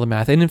 That's all the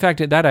math. And in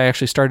fact, that I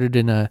actually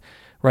started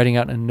writing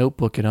out in a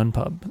notebook at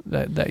Unpub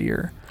that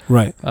year.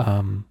 Right.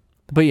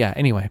 But yeah,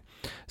 anyway.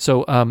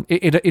 So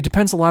it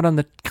depends a lot on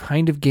the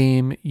kind of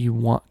game you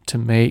want to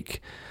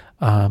make.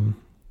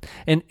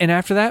 And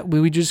after that,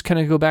 we just kind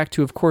of go back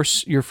to, of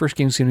course, your first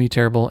game is going to be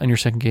terrible, and your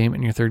second game,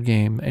 and your third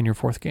game, and your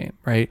fourth game,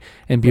 right?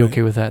 And be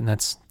okay with that, and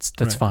that's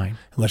fine.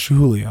 Unless you're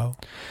Julio.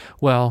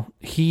 Well,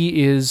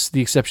 he is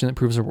the exception that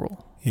proves the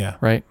rule. Yeah.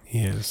 Right? He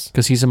is.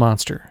 Because he's a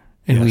monster,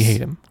 and we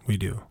hate him. We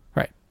do.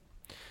 Right.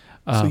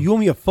 So you owe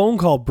me a phone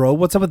call, bro.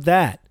 What's up with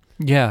that?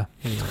 Yeah.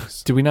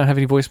 Anyways. Do we not have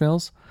any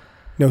voicemails?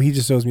 No, he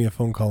just owes me a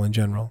phone call in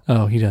general.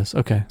 Oh, he does.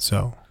 Okay.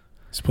 So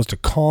he's supposed to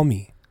call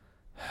me.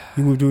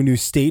 You moved to a new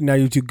state, now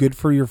you're too good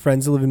for your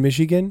friends that live in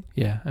Michigan?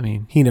 Yeah, I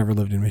mean... He never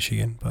lived in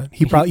Michigan, but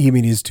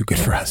he's too good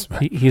for us.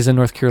 He's a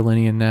North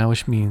Carolinian now,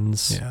 which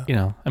means,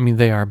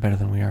 they are better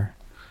than we are.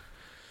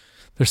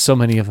 There's so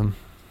many of them.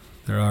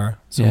 There are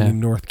so many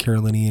North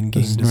Carolinian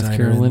game designers. North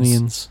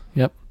Carolinians,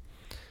 yep.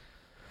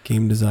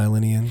 Game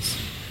designers.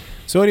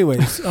 So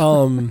anyways,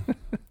 I'm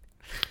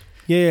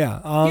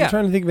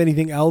trying to think of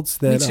anything else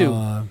that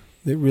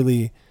that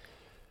really...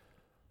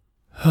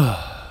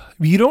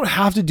 You don't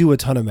have to do a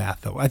ton of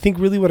math, though. I think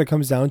really what it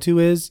comes down to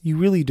is you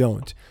really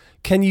don't.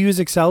 Can you use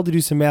Excel to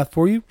do some math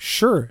for you?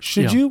 Sure.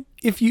 Should you?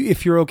 If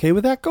you're okay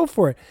with that, go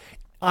for it.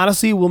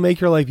 Honestly, it will make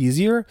your life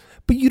easier,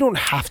 but you don't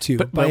have to.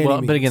 But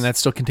again, that's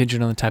still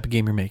contingent on the type of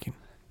game you're making.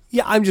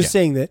 Yeah, I'm just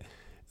saying that,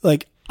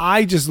 like,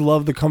 I just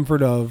love the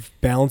comfort of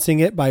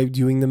balancing it by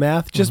doing the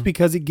math, just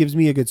because it gives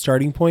me a good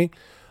starting point.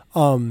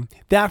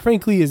 That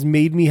frankly has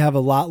made me have a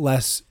lot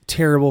less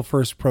terrible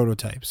first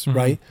prototypes,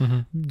 right?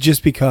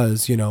 Just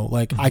because,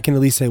 I can at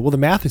least say, well, the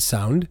math is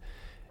sound,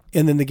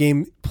 and then the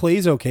game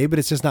plays okay, but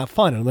it's just not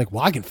fun. And I'm like,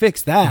 well, I can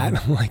fix that.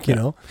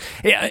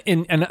 Yeah,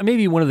 and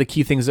maybe one of the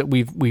key things that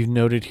we've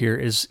noted here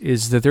is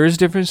that there is a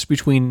difference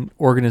between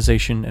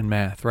organization and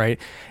math, right?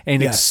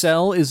 And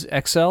Excel is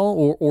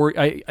Excel, or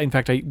I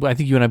think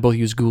you and I both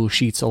use Google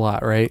Sheets a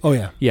lot, right? Oh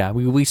yeah, yeah.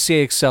 We say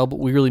Excel, but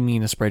we really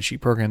mean a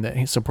spreadsheet program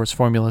that supports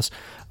formulas.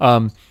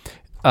 That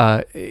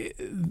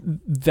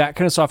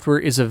kind of software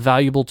is a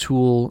valuable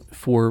tool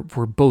for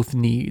both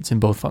needs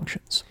and both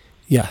functions.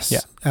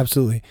 Yes,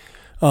 absolutely.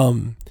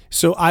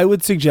 So I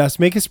would suggest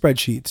make a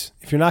spreadsheet.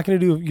 If you're going to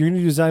do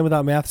design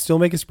without math, still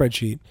make a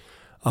spreadsheet.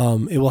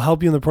 It will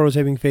help you in the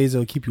prototyping phase.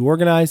 It'll keep you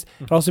organized.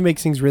 It also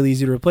makes things really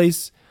easy to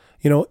replace.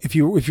 If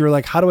you're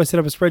like, how do I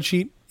set up a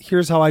spreadsheet?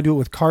 Here's how I do it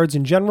with cards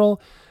in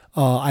general.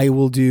 I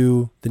will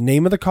do the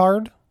name of the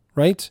card,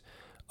 right?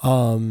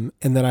 And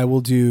then I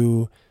will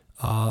do,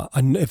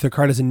 if the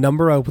card has a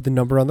number, I'll put the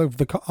number on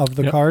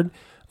the card.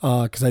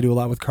 Because I do a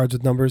lot with cards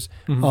with numbers.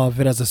 If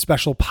it has a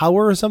special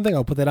power or something,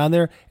 I'll put that on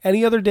there.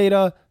 Any other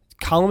data,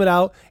 column it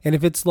out. And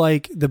if it's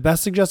like, the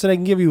best suggestion I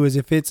can give you is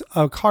if it's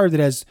a card that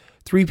has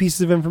 3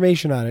 pieces of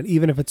information on it,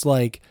 even if it's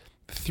like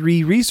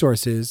 3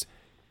 resources,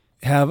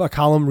 have a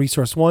column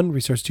resource 1,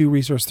 resource 2,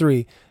 resource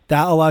 3.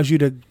 That allows you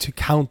to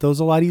count those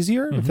a lot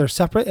easier if they're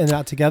separate and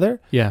not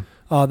together. Yeah.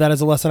 That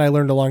is a lesson I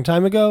learned a long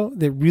time ago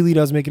that really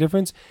does make a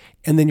difference.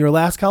 And then your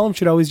last column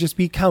should always just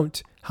be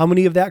count. How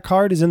many of that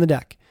card is in the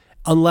deck?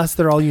 Unless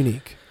they're all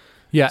unique.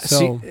 Yeah.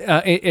 So,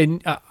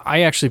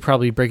 I actually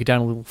probably break it down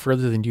a little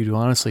further than you do,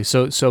 honestly.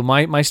 So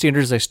my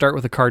standard is I start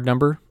with a card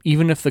number,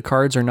 even if the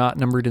cards are not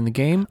numbered in the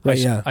game.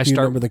 Right. I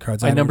start number the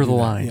cards. I number the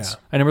lines. Yeah.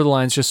 I number the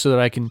lines just so that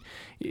I can.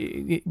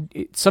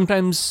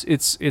 Sometimes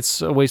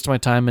it's a waste of my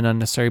time and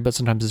unnecessary, but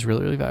sometimes it's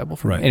really, really valuable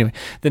for me. Anyway,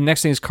 the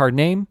next thing is card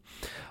name.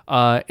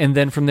 And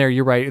then from there,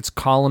 you're right. It's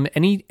column.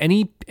 Any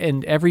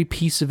and every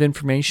piece of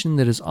information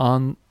that is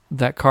on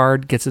that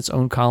card gets its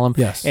own column.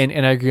 Yes. And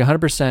I agree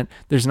 100%.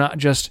 There's not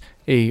just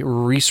a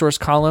resource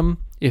column.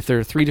 If there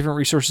are 3 different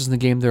resources in the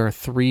game, there are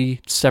 3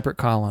 separate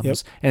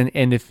columns. Yep.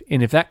 And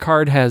if that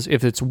card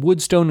if it's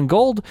wood, stone, and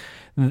gold,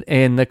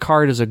 and the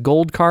card is a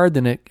gold card,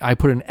 then I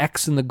put an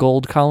X in the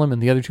gold column,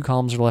 and the other 2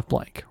 columns are left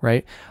blank,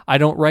 right? I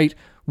don't write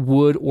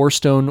wood or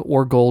stone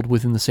or gold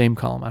within the same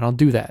column. I don't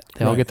do that.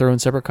 They all get their own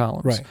separate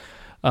columns.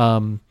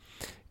 Right.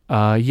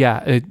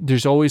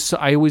 There's always,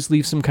 I always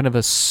leave some kind of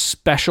a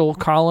special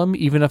column,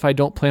 even if I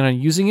don't plan on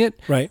using it,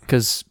 right?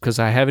 Because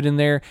I have it in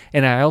there,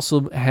 and I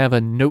also have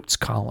a notes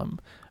column.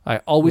 I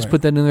always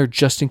put that in there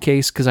just in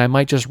case, because I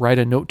might just write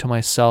a note to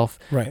myself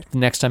the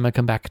next time I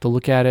come back to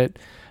look at it.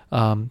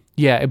 But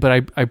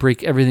I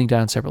break everything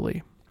down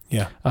separately.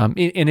 Yeah.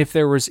 And if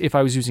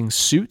I was using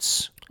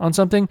suits on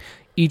something,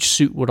 each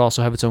suit would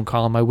also have its own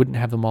column. I wouldn't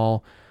have them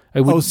all.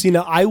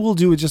 Now I will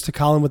do just a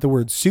column with the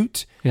word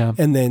suit,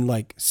 and then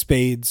like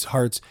spades,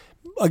 hearts.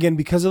 again,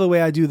 because of the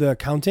way I do the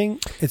accounting,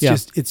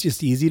 it's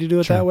just easy to do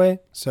it that way.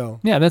 So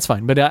yeah, that's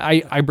fine. But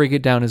I break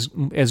it down as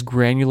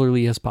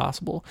granularly as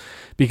possible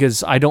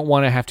because I don't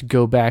want to have to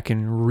go back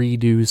and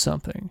redo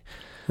something.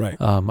 Right.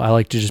 I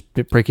like to just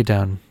break it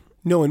down.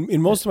 No,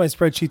 in most of my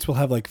spreadsheets will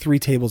have like 3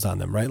 tables on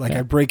them, right? Like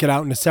I break it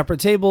out into separate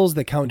tables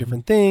that count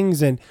different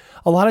things. And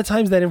a lot of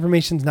times that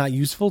information is not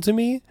useful to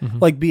me,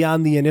 like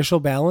beyond the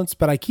initial balance,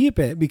 but I keep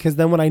it because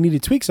then when I need to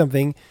tweak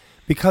something,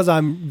 because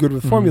I'm good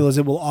with formulas,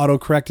 it will auto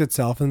correct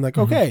itself and like,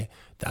 okay,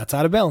 that's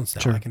out of balance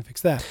now. Sure. I can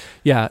fix that.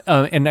 Yeah.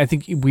 And I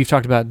think we've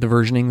talked about the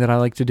versioning that I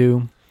like to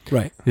do.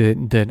 Right.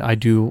 That I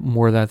do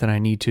more of that than I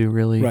need to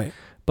really. Right.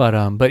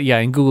 But yeah,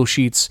 in Google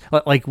Sheets,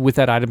 like with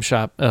that item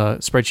shop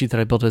spreadsheet that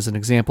I built as an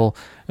example,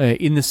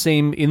 in the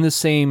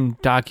same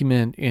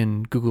document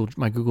in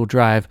my Google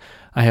Drive,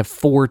 I have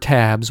 4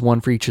 tabs,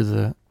 one for each of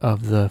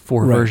the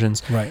 4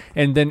 versions. Right.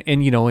 And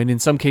in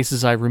some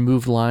cases I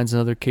removed lines, in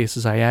other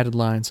cases I added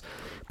lines.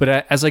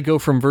 But as I go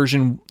from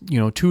version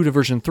 2 to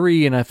version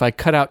 3, and if I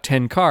cut out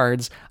 10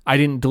 cards, I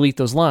didn't delete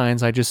those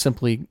lines. I just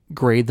simply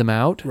grayed them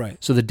out. Right.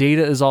 So the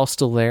data is all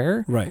still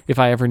there. Right. If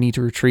I ever need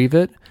to retrieve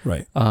it.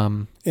 Right.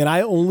 And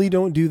I only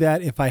don't do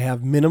that if I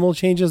have minimal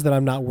changes that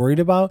I'm not worried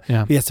about.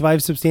 Yeah. Yes, if I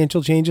have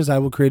substantial changes, I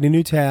will create a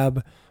new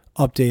tab,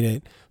 update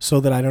it, so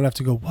that I don't have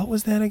to go, what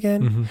was that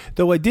again? Mm-hmm.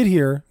 Though I did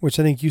hear, which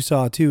I think you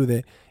saw too,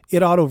 that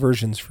it auto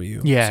versions for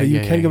you. Yeah. So you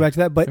can go back to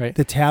that, but right.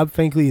 the tab,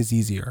 frankly, is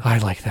easier. I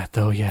like that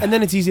though, yeah. And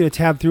then it's easy to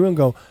tab through and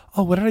go,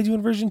 oh, what did I do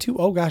in version 2?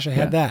 Oh, gosh, I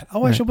had that.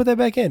 Oh, I should put that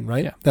back in,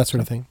 right? Yeah. That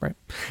sort of thing. Right.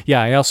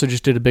 Yeah, I also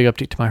just did a big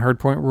update to my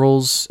hardpoint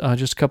rules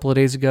just a couple of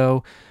days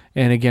ago.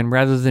 And again,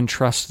 rather than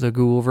trust the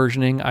Google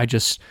versioning, I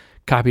just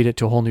copied it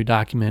to a whole new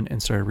document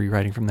and started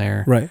rewriting from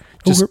there. Right.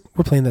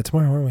 We're playing that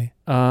tomorrow, aren't we?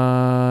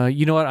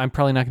 You know what? I'm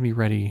probably not going to be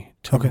ready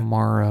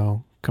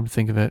tomorrow. Come to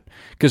think of it,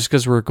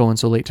 because we're going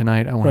so late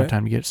tonight, I won't have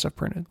time to get stuff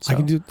printed. So. I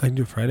can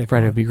do Friday.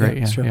 Friday would be great.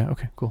 Yeah. Sure. Yeah.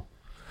 Okay. Cool.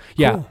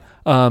 Yeah.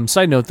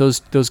 Side note: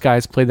 those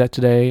guys played that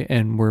today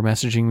and were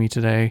messaging me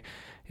today,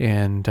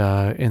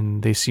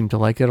 and they seem to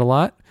like it a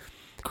lot.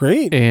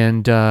 Great.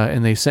 And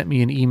they sent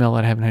me an email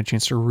that I haven't had a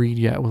chance to read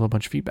yet with a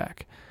bunch of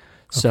feedback.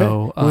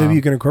 So maybe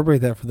you can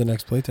incorporate that for the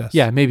next playtest.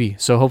 Yeah, maybe.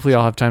 So hopefully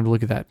I'll have time to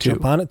look at that too.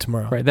 Jump on it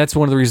tomorrow. Right. That's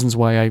one of the reasons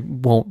why I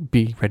won't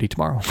be ready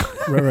tomorrow.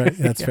 Right.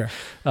 That's fair.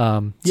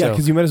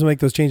 Because you might as well make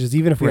those changes,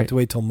 even if we have to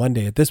wait till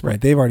Monday. At this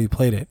point, they've already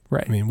played it.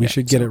 Right. I mean, we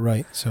should get it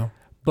right. So.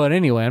 But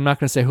anyway, I'm not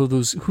going to say who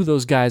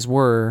those guys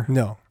were.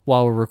 No.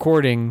 While we're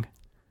recording,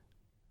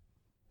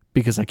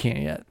 because I can't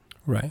yet.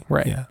 Right.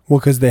 Right. Yeah. Well,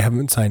 because they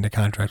haven't signed a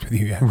contract with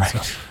you yet. Right.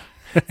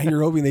 So. And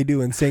you're hoping they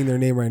do, and saying their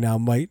name right now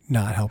might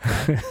not help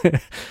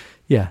that.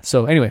 Yeah.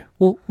 So anyway,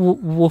 we'll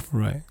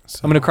right. So,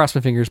 I'm going to cross my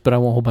fingers, but I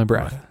won't hold my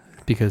breath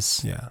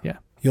because yeah.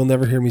 You'll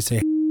never hear me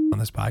say on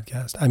this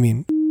podcast. I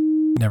mean,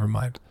 never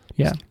mind.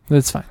 Yeah,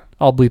 that's fine.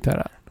 I'll bleep that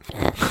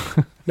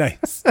out.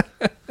 Nice.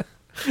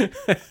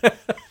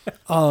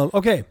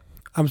 Okay.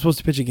 I'm supposed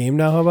to pitch a game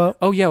now. How about?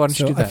 Oh yeah, why don't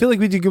you do that? I feel like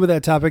we did good with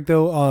that topic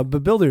though.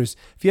 But builders,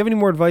 if you have any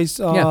more advice,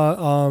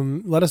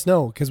 let us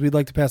know because we'd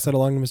like to pass that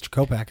along to Mr.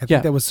 Kopak. I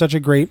think that was such a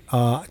great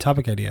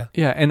topic idea.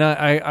 Yeah, and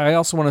I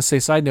also want to say,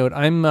 side note,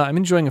 I'm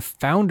enjoying a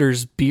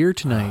Founders beer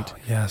tonight. Oh,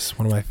 yes,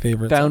 one of my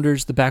favorites.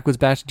 Founders, the Backwoods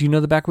Bastard. Do you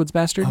know the Backwoods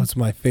Bastard? Oh, it's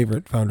my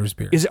favorite Founders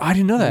beer. Is it? I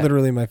didn't know that.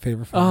 Literally my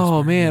favorite.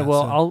 Founders beer. Man,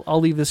 well I'll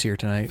leave this here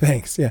tonight.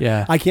 Thanks.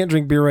 Yeah. I can't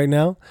drink beer right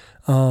now.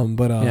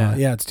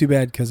 It's too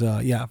bad because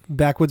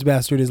Backwoods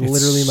Bastard is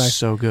literally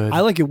so good. I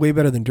like it way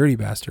better than Dirty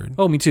Bastard.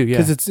 Oh, me too. Yeah,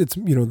 because it's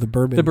the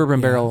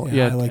bourbon barrel.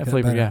 Yeah, I like that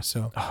flavor. better. Yeah,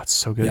 so it's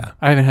so good. Yeah.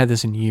 I haven't had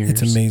this in years.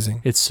 It's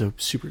amazing. It's so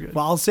super good.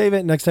 Well, I'll save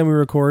it next time we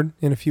record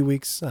in a few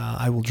weeks.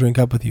 I will drink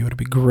up with you. It'll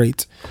be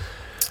great.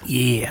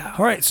 Yeah.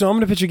 All right, so I'm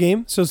going to pitch a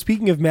game. So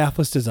speaking of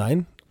mathless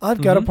design,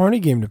 I've got a party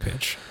game to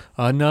pitch.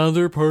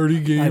 Another party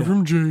game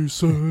from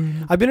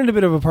Jason. I've been in a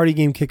bit of a party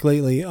game kick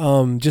lately,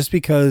 just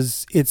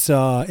because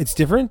it's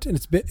different and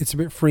it's a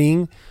bit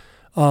freeing.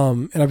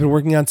 And I've been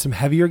working on some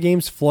heavier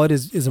games. Flood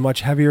is a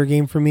much heavier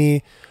game for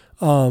me.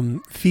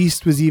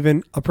 Feast was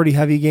even a pretty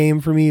heavy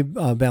game for me,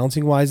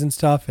 balancing wise and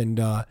stuff.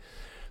 And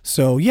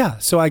so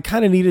I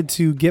kind of needed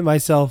to give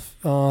myself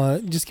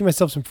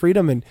some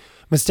freedom. And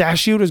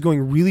Mustachioed is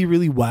going really,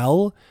 really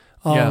well.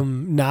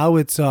 Now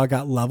it's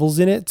got levels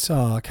in it,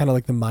 kind of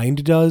like the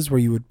Mind does, where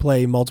you would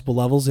play multiple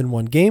levels in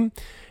one game,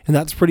 and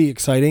that's pretty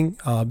exciting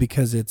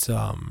because it's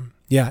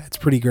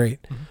pretty great.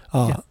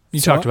 You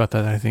talked about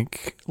that, I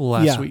think,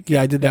 last week.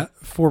 Yeah, I did that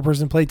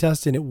 4-person play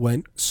test, and it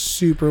went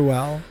super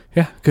well.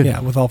 Yeah, good.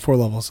 Yeah, with all 4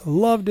 levels,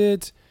 loved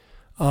it.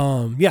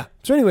 So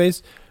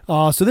anyways,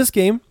 so this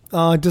game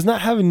does not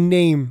have a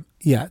name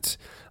yet,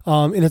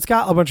 and it's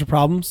got a bunch of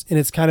problems, and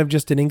it's kind of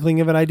just an inkling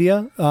of an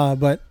idea,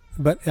 but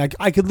but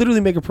I could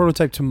literally make a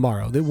prototype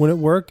tomorrow. That wouldn't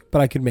work,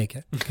 but I could make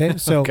it. Okay,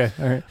 so okay,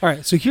 all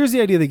right. So here's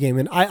the idea of the game,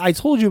 and I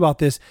told you about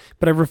this,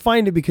 but I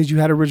refined it because you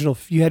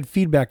had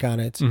feedback on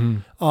it.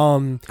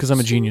 Because I'm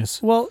a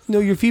genius. Well, no,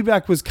 your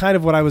feedback was kind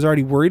of what I was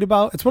already worried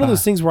about. It's one of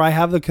those things where I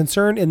have the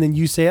concern, and then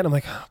you say it, and I'm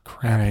like, oh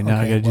crap. All right, now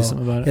I got to do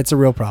something about it. It's a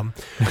real problem.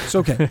 So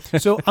okay,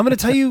 so I'm going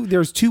to tell you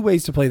there's two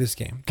ways to play this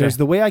game. There's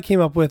the way I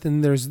came up with,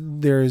 and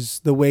there's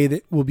the way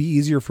that will be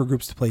easier for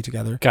groups to play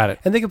together. Got it.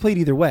 And they can play it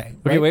either way.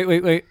 Okay,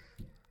 right? wait.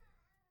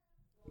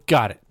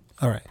 Got it.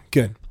 All right,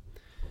 good.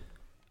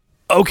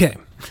 Okay,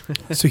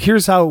 so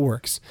here's how it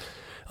works.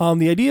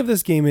 The idea of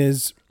this game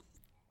is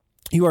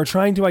you are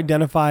trying to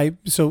identify.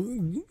 So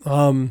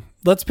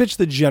let's pitch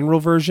the general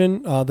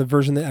version, the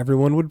version that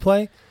everyone would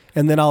play,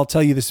 and then I'll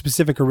tell you the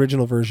specific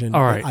original version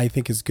that I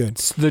think is good.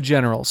 It's the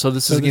general. So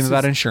this is a game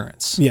about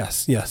insurance.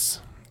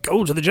 Yes.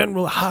 Go to the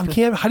general. How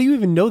do you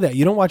even know that?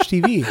 You don't watch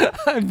TV.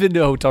 I've been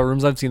to hotel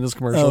rooms. I've seen those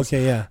commercials. Oh,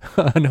 okay, yeah.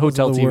 On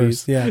hotel TVs.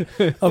 Worst. Yeah.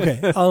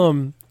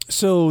 Okay.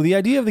 So the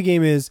idea of the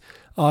game is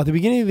at the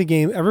beginning of the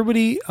game,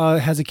 everybody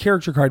has a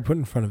character card put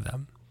in front of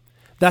them.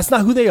 That's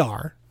not who they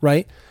are,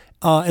 right?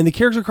 And the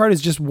character card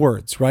is just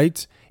words,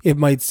 right? It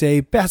might say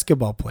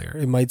basketball player.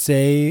 It might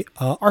say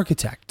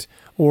architect.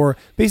 Or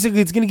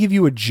basically it's going to give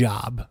you a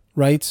job,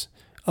 right?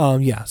 So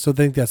I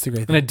think that's the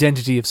great thing. An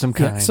identity of some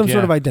kind. Yeah, some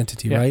sort of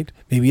identity, right?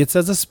 Maybe it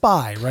says a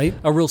spy, right?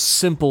 A real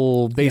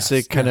simple,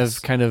 basic kind of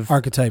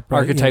archetype, right?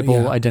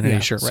 Archetypal identity,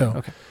 right. So,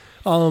 okay.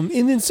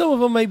 And then some of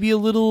them might be a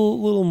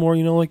little more,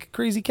 like a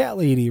crazy cat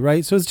lady,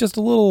 right? So it's just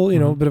a little,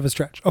 bit of a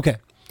stretch. Okay.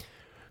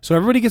 So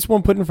everybody gets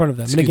one put in front of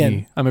them. Excuse and again,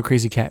 me, I'm a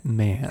crazy cat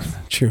man.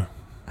 True.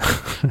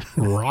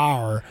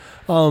 Rawr.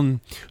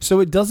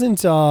 So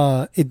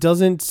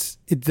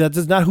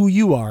that's not who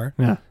you are,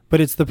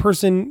 but it's the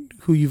person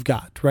who you've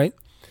got, right?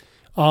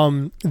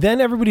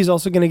 Then everybody's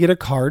also going to get a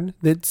card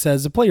that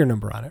says a player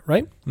number on it,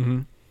 right?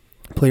 Mm-hmm.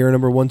 Player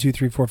number 1, 2,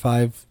 3, 4,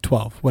 5,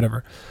 12,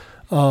 whatever.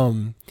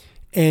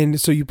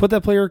 And so you put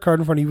that player card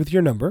in front of you with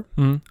your number.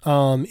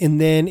 Mm-hmm. And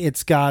then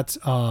it's got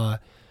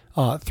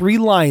 3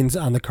 lines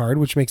on the card,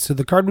 which makes so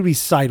the card would be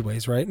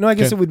sideways, right? No, I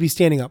guess it would be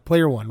standing up.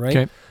 Player 1, right?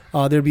 Okay.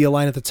 There'd be a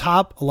line at the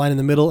top, a line in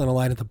the middle, and a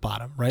line at the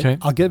bottom, right? Okay.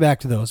 I'll get back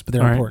to those, but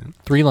they're important.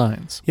 3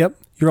 lines. Yep.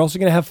 You're also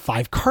going to have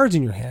 5 cards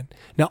in your hand.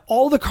 Now,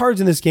 all the cards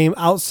in this game,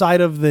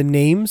 outside of the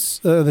names,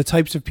 the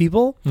types of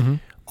people,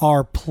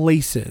 are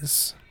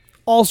places.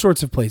 All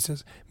sorts of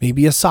places.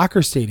 Maybe a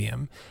soccer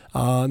stadium.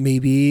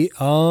 Maybe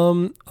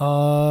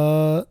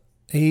a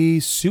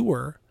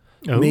sewer.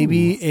 Oh.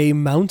 Maybe a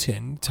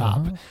mountain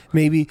top.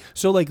 Maybe,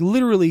 so like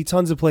literally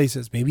tons of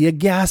places. Maybe a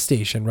gas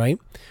station, right?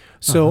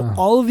 So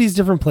all of these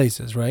different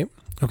places, right?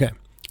 Okay.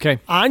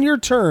 On your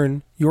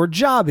turn, your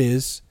job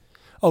is,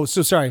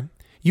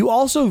 you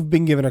also have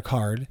been given a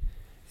card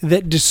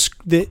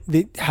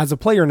that has a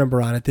player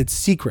number on it that's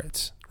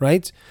secret,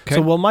 right? Okay.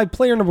 So while my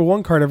player number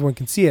 1 card, everyone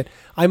can see it,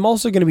 I'm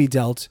also going to be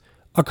dealt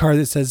a card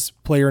that says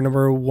player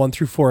number 1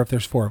 through 4 if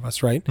there's 4 of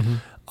us, right?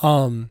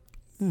 Mm-hmm.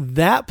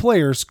 That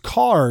player's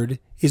card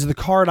is the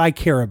card I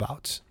care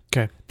about.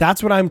 Okay.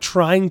 That's what I'm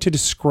trying to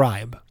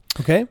describe.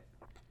 Okay.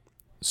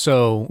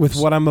 So with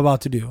what I'm about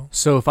to do.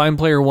 So if I'm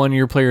player 1,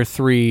 you're player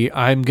 3,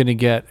 I'm going to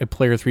get a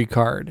player 3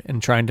 card and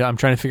I'm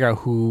trying to figure out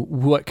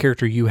what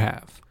character you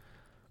have.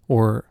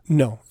 Or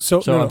no.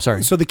 So I'm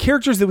sorry. So the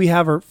characters that we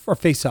have are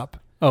face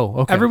up. Oh,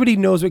 okay. Everybody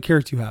knows what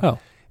character you have. Oh.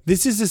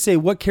 This is to say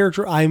what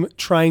character I'm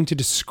trying to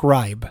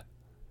describe.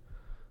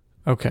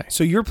 Okay.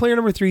 So you're player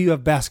number 3, you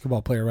have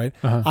basketball player, right?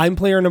 I'm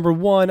player number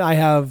 1, I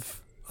have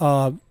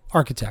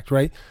architect,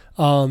 right?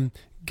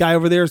 Guy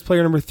over there is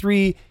player number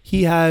 3,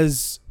 he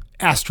has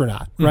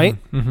astronaut, right?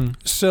 Mm-hmm.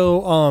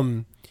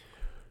 So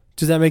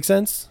does that make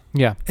sense?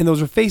 Yeah. And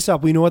those are face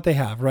up, we know what they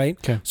have, right?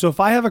 Okay. So if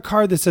I have a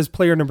card that says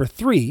player number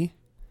 3,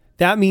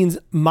 that means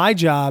my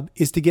job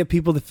is to get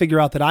people to figure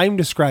out that I'm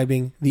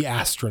describing the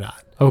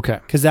astronaut. Okay.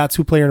 Because that's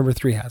who player number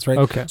 3 has, right?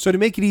 Okay. So to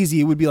make it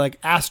easy, it would be like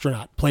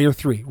astronaut, player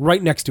 3,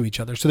 right next to each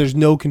other. So there's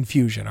no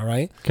confusion, all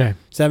right? Okay.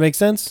 Does that make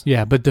sense?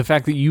 Yeah, but the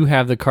fact that you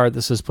have the card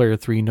that says player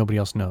 3, nobody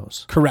else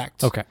knows.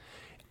 Correct. Okay.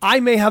 I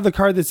may have the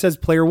card that says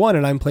player 1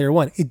 and I'm player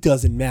 1. It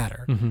doesn't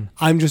matter. Mm-hmm.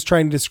 I'm just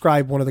trying to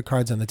describe one of the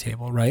cards on the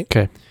table, right?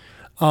 Okay.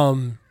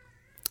 And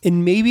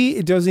maybe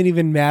it doesn't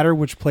even matter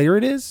which player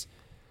it is.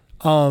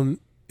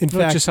 In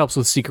fact, it just helps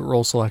with secret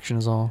role selection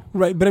is all.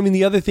 Right. But I mean,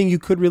 the other thing you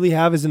could really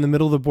have is in the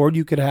middle of the board,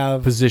 you could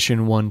have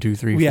position 1, 2,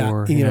 3,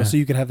 4. You know, so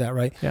you could have that,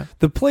 right? Yeah.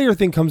 The player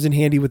thing comes in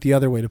handy with the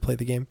other way to play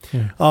the game.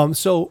 Yeah.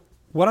 So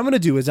what I'm going to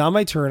do is on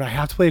my turn, I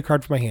have to play a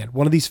card from my hand.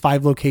 One of these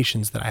 5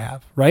 locations that I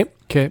have, right?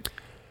 Okay.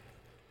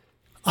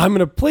 I'm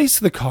going to place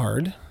the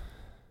card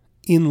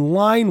in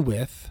line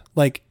with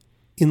the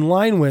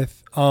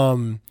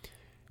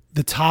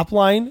top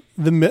line.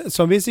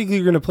 So basically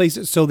you're going to place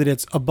it so that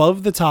it's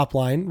above the top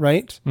line,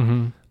 right?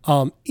 Mm-hmm.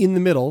 In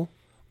the middle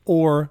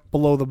or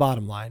below the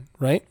bottom line,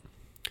 right?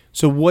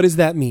 So what does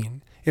that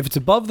mean? If it's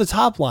above the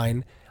top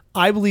line,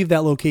 I believe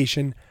that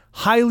location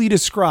highly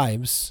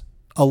describes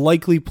a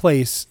likely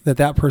place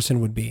that person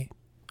would be,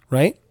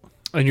 right?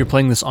 And you're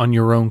playing this on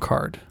your own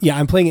card. Yeah,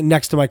 I'm playing it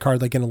next to my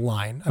card, like in a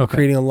line. I'm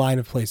creating a line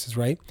of places,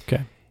 right?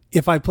 Okay.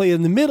 If I play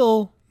in the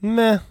middle,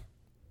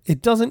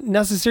 it doesn't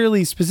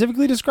necessarily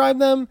specifically describe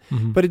them,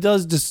 but it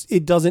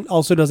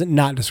doesn't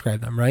not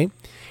describe them, right?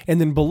 And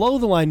then below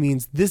the line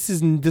means this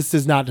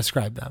does not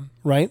describe them,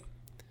 right?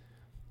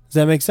 Does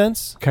that make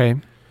sense? Okay.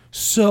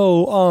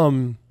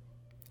 So,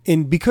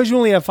 and because you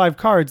only have 5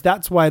 cards,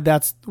 that's why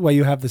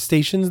you have the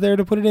stations there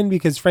to put it in,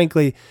 because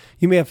frankly,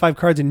 you may have 5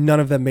 cards and none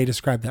of them may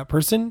describe that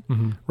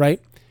person, right?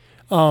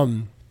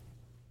 So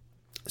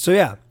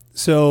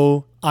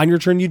on your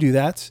turn, you do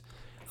that.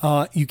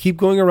 You keep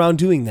going around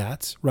doing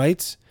that,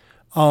 right?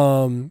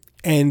 And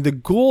the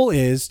goal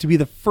is to be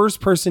the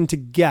first person to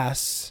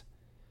guess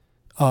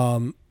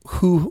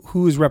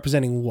who is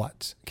representing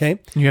what. Okay.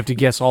 You have to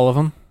guess all of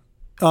them.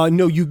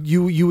 No,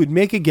 you would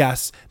make a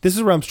guess. This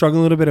is where I'm struggling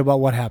a little bit about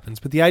what happens,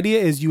 but the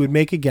idea is you would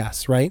make a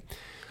guess, right?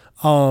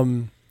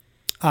 So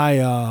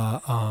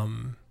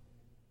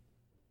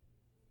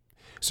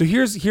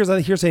here's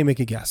how you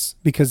make a guess,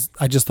 because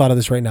I just thought of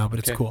this right now, but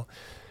it's cool.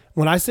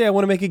 When I say I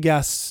want to make a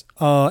guess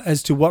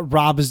as to what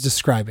Rob is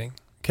describing,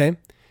 okay,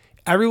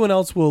 everyone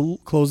else will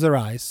close their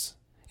eyes,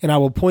 and I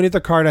will point at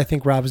the card I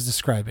think Rob is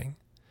describing.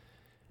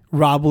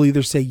 Rob will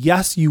either say,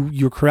 yes,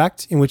 you're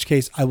correct, in which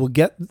case I will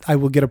get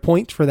a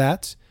point for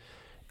that,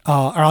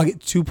 or I'll get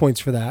 2 points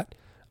for that.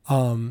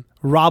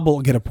 Rob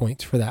will get a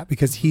point for that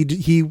because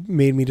he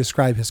made me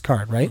describe his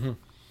card, right?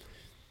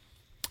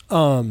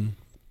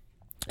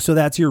 So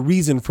that's your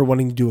reason for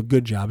wanting to do a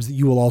good job, is that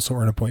you will also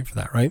earn a point for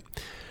that, right?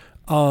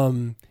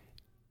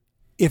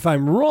 If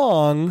I'm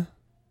wrong,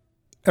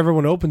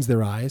 everyone opens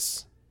their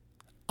eyes.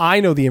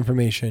 I know the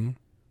information.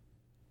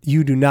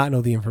 You do not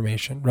know the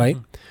information, right?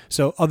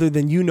 So other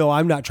than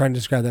I'm not trying to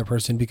describe that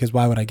person, because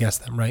why would I guess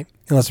them, right?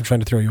 Unless I'm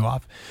trying to throw you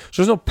off.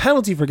 So there's no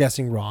penalty for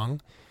guessing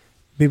wrong.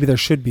 Maybe there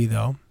should be,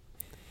 though.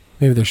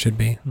 Maybe there should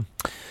be.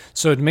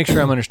 So to make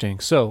sure I'm understanding.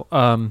 So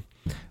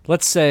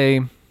let's say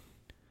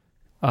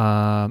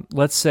my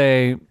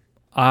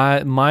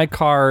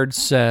card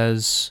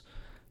says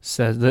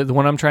the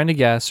one I'm trying to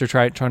guess or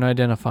trying to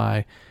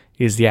identify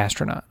is the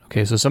astronaut.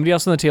 Okay, so somebody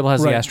else on the table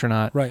has the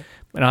astronaut. Right.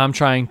 And I'm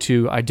trying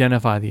to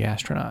identify the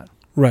astronaut.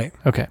 Right.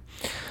 Okay.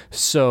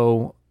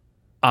 So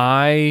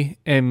I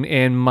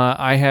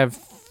have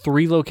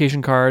 3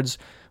 location cards.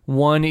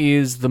 One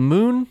is the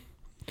moon.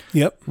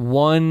 Yep.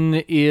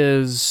 One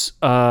is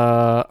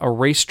a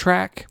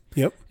racetrack.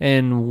 Yep.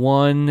 And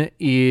one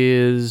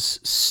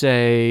is,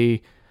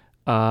 say,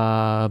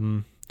 a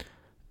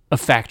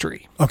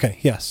factory. Okay.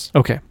 Yes.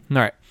 Okay. All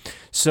right.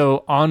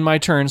 So on my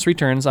 3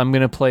 turns, I'm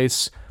going to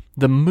place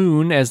the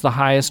moon as the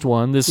highest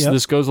one.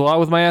 This goes a lot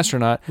with my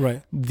astronaut.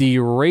 Right. The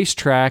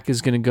racetrack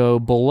is going to go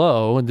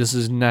below, and this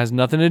has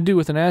nothing to do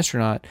with an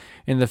astronaut.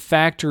 And the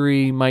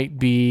factory might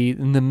be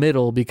in the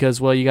middle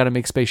because, well, you got to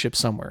make spaceships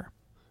somewhere.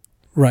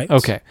 Right.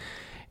 Okay.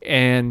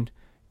 And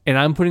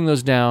I'm putting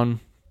those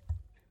down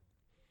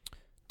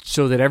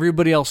so that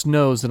everybody else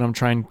knows that I'm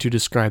trying to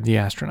describe the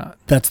astronaut.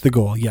 That's the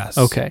goal. Yes.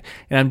 Okay.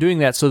 And I'm doing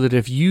that so that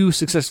if you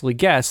successfully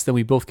guess, then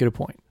we both get a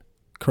point.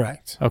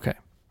 Correct. Okay.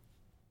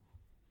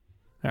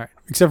 All right.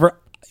 Except for,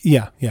 we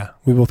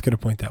both get a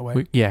point that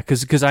way.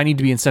 Because I need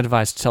to be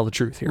incentivized to tell the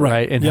truth here,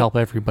 right? And help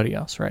everybody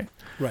else, right?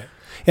 Right.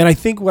 And I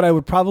think what I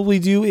would probably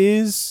do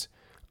is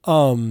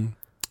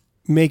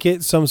make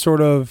it some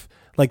sort of,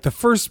 like the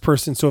first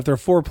person, so if there are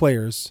 4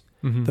 players,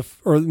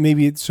 or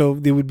maybe, so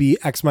they would be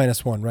X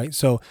minus 1, right?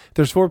 So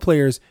there's 4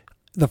 players.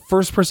 The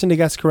first person to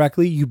guess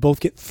correctly, you both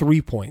get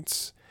 3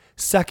 points.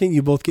 Second,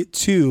 you both get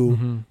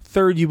 2.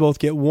 Third, you both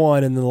get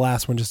 1, and then the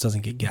last one just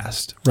doesn't get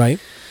guessed, right?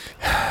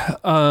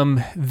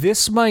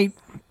 This might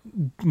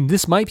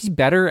be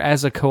better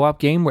as a co-op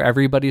game where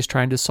everybody's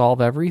trying to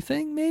solve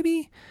everything,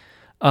 maybe.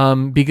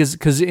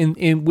 Because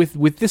in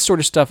with this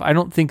sort of stuff, I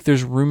don't think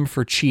there's room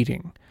for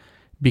cheating,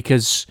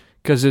 because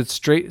it's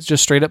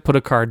just straight up put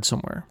a card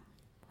somewhere,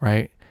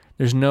 right?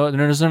 There's none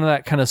of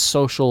that kind of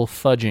social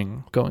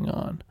fudging going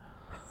on,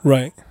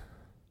 right?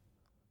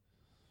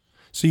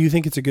 So you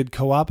think it's a good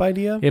co-op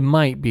idea? It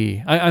might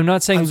be. I'm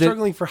not saying I'm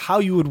struggling for how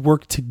you would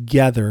work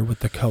together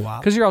with the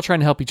co-op, because you're all trying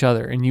to help each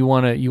other, and you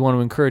want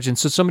to encourage. And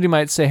so somebody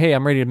might say, "Hey,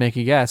 I'm ready to make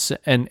a guess,"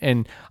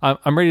 and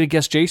I'm ready to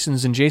guess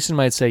Jason's, and Jason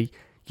might say,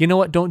 "You know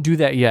what? Don't do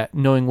that yet,"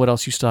 knowing what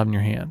else you still have in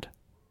your hand.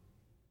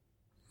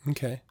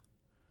 Okay.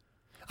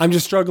 I'm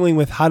just struggling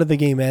with how the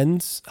game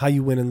ends, how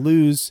you win and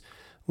lose.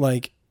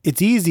 Like, it's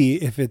easy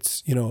if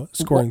it's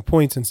scoring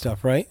points and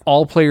stuff, right?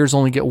 All players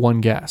only get 1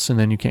 guess, and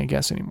then you can't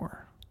guess anymore.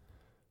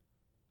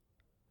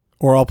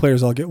 Or all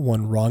players all get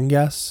 1 wrong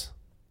guess.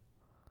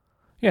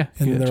 Yeah.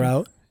 And then they're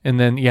out. And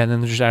then they're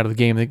just out of the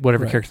game.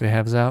 Whatever character they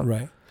have is out.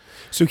 Right.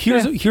 So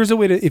here's a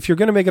way to, if you're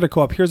going to make it a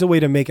co-op, here's a way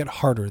to make it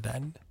harder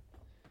then.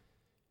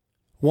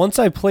 Once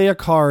I play a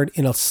card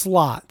in a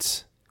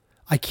slot,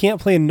 I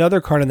can't play another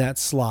card in that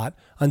slot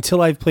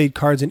until I've played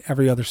cards in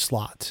every other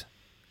slot.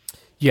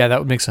 Yeah, that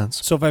would make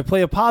sense. So if I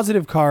play a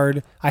positive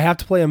card, I have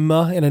to play a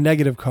and a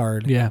negative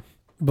card. Yeah.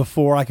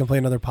 Before I can play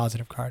another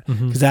positive card.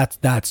 Because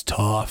that's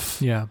tough.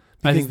 Yeah.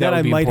 Because I think then that would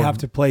I be might important. have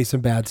to play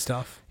some bad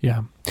stuff.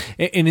 Yeah.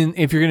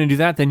 If you're going to do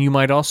that, then you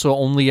might also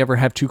only ever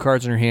have 2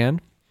 cards in your hand.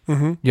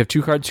 Mm-hmm. You have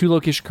 2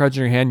 location cards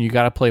in your hand. You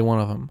got to play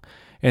one of them.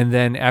 And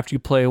then after you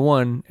play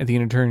one, at the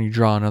end of the turn, you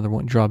draw another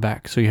one, draw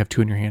back. So you have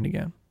 2 in your hand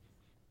again.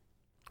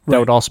 That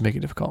would also make it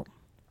difficult.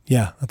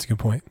 Yeah, that's a good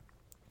point.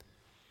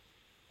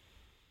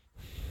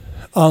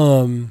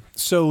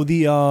 So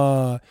the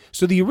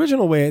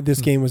original way this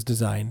game was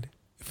designed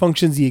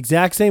functions the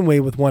exact same way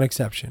with one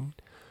exception.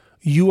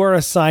 You are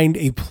assigned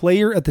a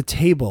player at the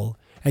table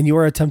and you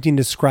are attempting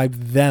to describe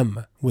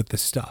them with the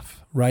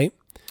stuff, right?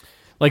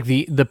 Like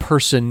the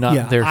person,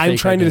 not their I'm fake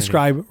trying to identity.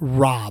 describe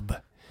Rob.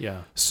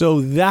 Yeah.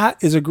 So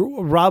that is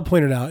Rob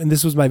pointed out, and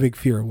this was my big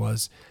fear,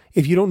 was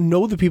if you don't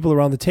know the people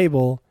around the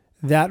table,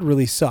 that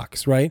really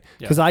sucks, right?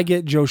 Because I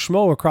get Joe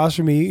Schmo across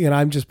from me and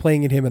I'm just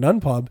playing at him in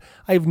Unpub.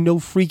 I have no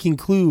freaking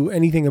clue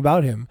anything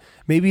about him.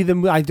 Maybe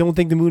I don't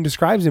think the moon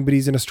describes him, but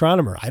he's an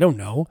astronomer. I don't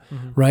know,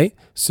 right?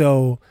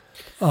 So...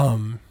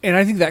 and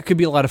I think that could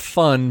be a lot of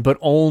fun, but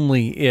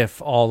only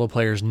if all the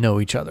players know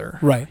each other.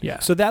 Right. Yeah.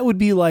 So that would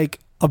be like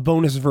a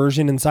bonus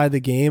version inside the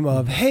game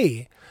of,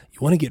 hey, you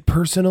want to get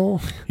personal?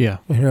 Yeah.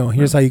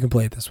 Here's how you can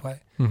play it this way.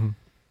 Mm-hmm.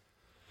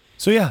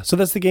 So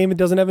that's the game. It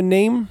doesn't have a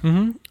name.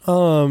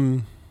 Mm-hmm.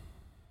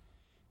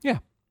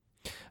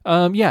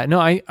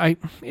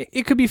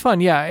 It could be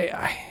fun.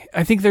 Yeah.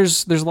 I think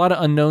there's a lot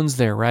of unknowns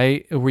there,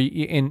 right?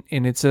 And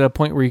it's at a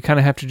point where you kind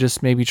of have to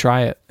just maybe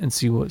try it and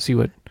see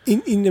what. I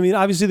mean,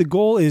 obviously the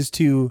goal is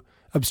to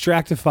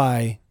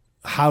abstractify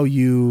how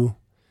you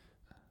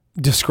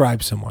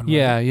describe someone.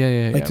 Right?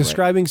 Yeah. Like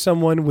describing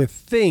someone with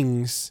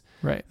things.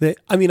 Right. That,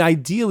 I mean,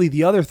 ideally,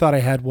 the other thought I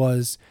had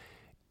was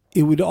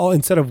it would all,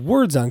 instead of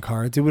words on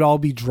cards, it would all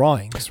be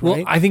drawings, right?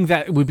 Well, I think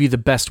that would be the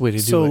best way to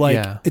do it. So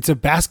like it's a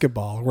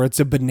basketball or it's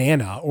a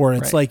banana or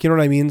it's like, you know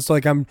what I mean? So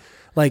like I'm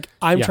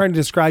trying to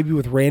describe you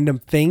with random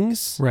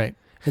things. Right.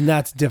 And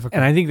that's difficult.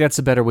 And I think that's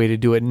a better way to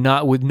do it,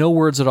 not with no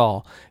words at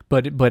all,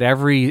 but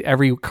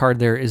every card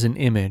there is an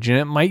image, and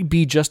it might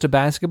be just a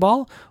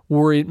basketball,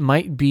 or it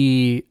might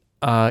be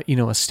a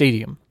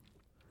stadium,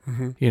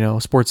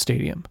 a sports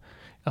stadium.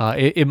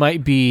 It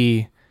might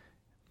be,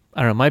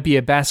 I don't know, it might be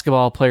a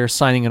basketball player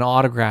signing an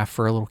autograph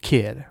for a little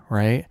kid,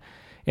 right?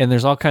 And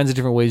there's all kinds of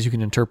different ways you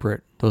can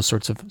interpret those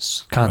sorts of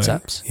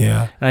concepts. Right.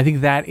 Yeah. And I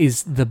think that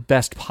is the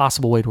best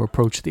possible way to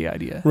approach the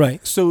idea.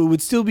 Right. So it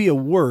would still be a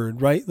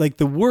word, right? Like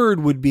the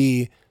word would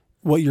be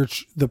what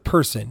the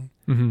person.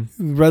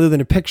 Mm-hmm. Rather than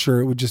a picture,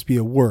 it would just be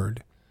a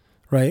word,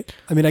 right?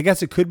 I mean, I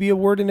guess it could be a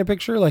word in a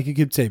picture. Like you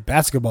could say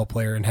basketball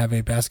player and have a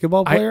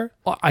basketball player.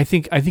 I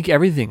think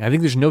everything. I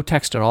think there's no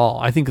text at all.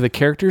 I think the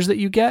characters that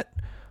you get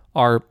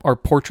are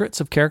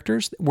portraits of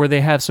characters where they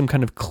have some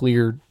kind of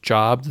clear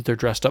job that they're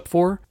dressed up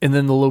for. And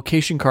then the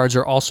location cards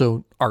are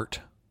also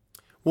art.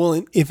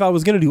 Well, if I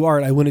was going to do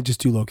art, I wouldn't just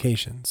do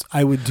locations.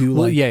 I would do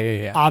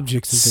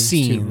objects and things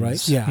scenes, too,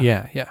 right?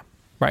 Yeah.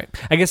 Right.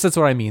 I guess that's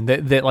what I mean.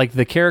 That like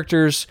the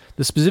characters,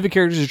 the specific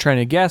characters you're trying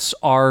to guess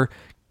are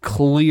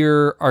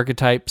clear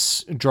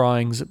archetypes,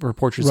 drawings, or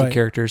portraits of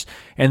characters,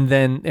 and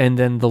then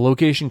the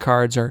location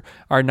cards are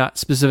not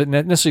specific,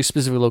 not necessarily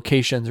specific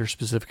locations or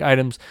specific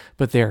items,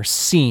 but they are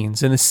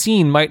scenes, and the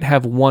scene might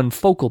have one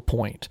focal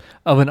point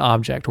of an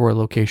object or a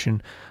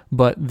location,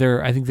 but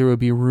I think there would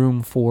be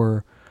room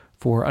for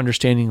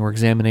understanding or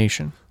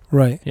examination.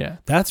 Right. Yeah.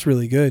 That's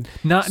really good.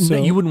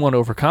 You wouldn't want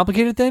to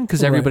overcomplicate it then,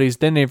 because everybody's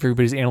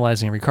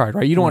analyzing every card,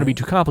 right? You don't want to be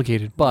too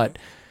complicated, but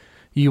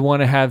you want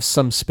to have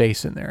some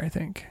space in there, I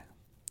think.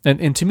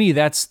 And to me,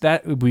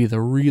 that would be the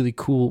really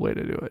cool way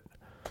to do it.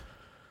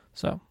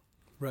 So,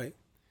 right.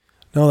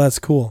 No, that's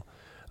cool.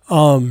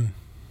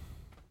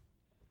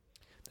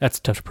 That's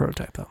tough to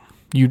prototype, though.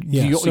 You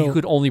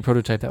could only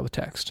prototype that with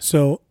text.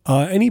 So,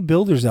 any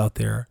builders out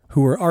there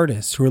who are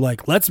artists who are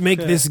like, let's make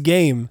this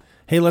game.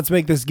 Hey, let's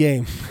make this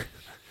game.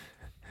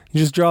 You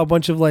just draw a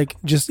bunch of it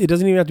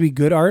doesn't even have to be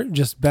good art,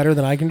 just better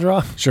than I can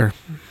draw. Sure.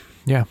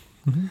 Yeah.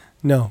 Mm-hmm.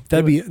 No,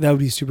 that would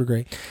be super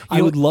great.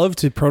 I would love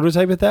to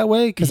prototype it that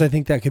way because I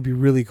think that could be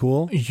really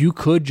cool. You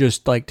could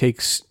just take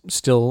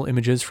still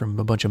images from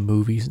a bunch of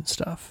movies and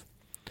stuff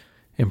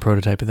and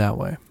prototype it that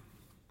way.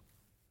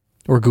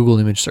 Or Google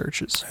image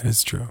searches. That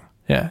is true.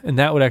 Yeah, and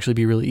that would actually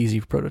be really easy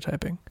for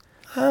prototyping.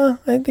 I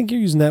think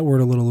you're using that word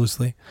a little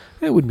loosely.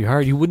 It wouldn't be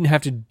hard. You wouldn't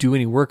have to do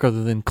any work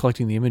other than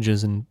collecting the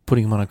images and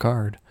putting them on a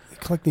card.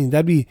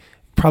 That'd be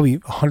probably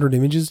 100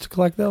 images to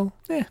collect, though.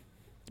 Yeah.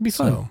 It'd be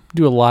fun.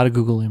 Do a lot of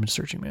Google image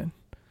searching, man.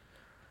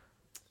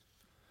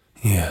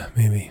 Yeah,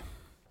 maybe.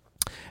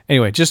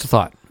 Anyway, just a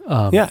thought.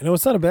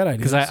 It's not a bad idea.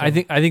 Because I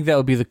think that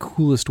would be the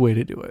coolest way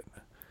to do it.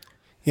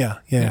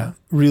 Yeah.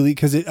 Really,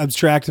 because it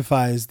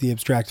abstractifies the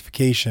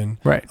abstractification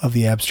of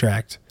the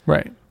abstract.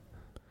 Right.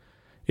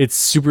 It's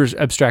super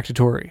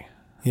abstractatory.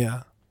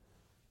 Yeah.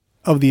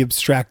 Of the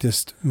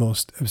abstractest,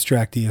 most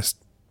abstractiest,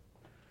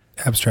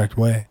 abstract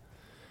way.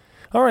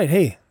 All right,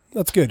 hey,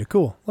 that's good.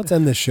 Cool. Let's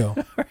end this show.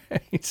 All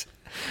right.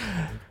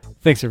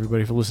 Thanks,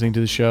 everybody, for listening to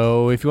the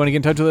show. If you want to get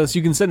in touch with us,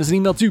 you can send us an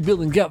email to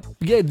building.com.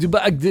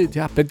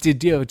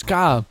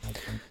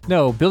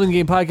 No,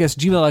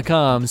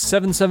 buildinggamepodcast@gmail.com.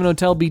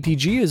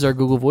 770-TEL-BTG is our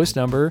Google Voice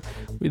number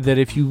that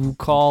if you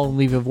call and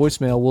leave a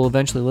voicemail, we'll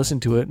eventually listen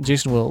to it.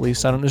 Jason will, at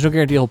least. There's no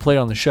guarantee he'll play it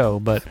on the show,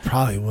 but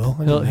probably will.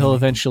 He'll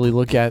eventually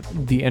look at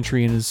the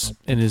entry in his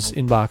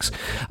inbox.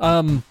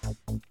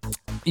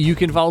 You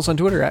can follow us on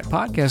Twitter at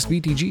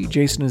PodcastBTG.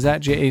 Jason is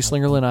at JA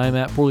Slingerland. I'm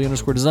at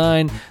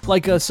Poorly_Design.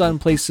 Like us on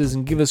places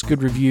and give us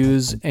good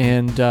reviews.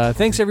 And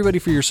thanks everybody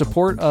for your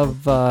support of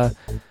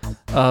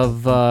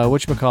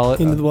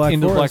whatchamacallit, Into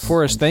the Black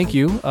Forest. Thank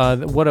you.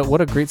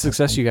 What a great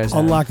success you guys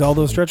had. Unlocked all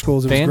those stretch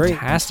goals. It was great.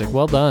 Fantastic.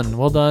 Well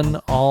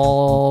done,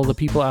 all the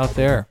people out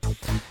there.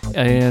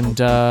 And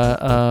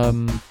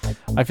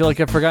I feel like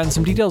I've forgotten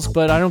some details,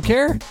 but I don't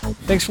care.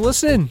 Thanks for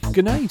listening.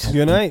 Good night.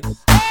 Good night.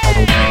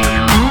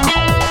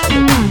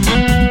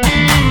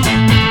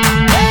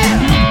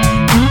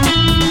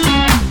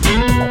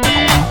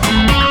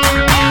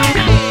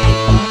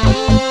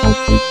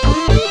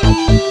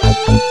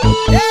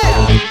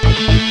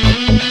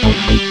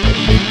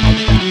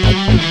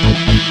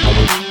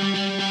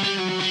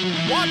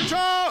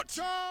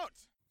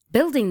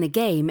 Building the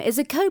Game is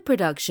a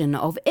co-production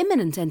of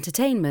Imminent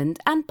Entertainment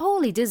and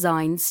Poorly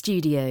Designed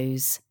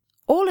Studios.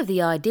 All of the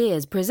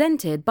ideas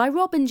presented by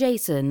Rob and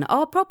Jason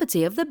are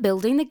property of the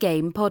Building the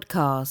Game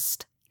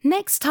podcast.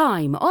 Next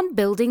time on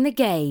Building the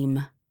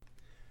Game.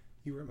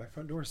 You were at my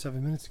front door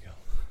 7 minutes ago.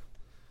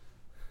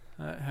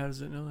 How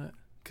does it know that?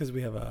 Because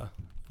we have a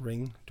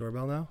Ring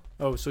doorbell now.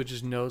 Oh, so it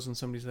just knows when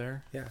somebody's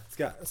there? Yeah, it's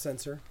got a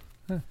sensor.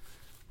 Huh.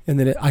 And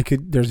then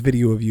there's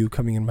video of you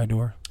coming in my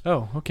door.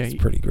 Oh, okay. It's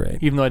pretty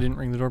great. Even though I didn't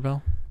ring the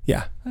doorbell?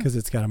 Yeah, because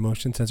it's got a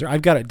motion sensor.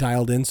 I've got it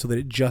dialed in so that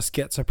it just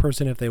gets a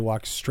person if they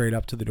walk straight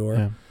up to the door.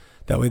 Yeah.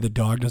 That way the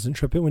dog doesn't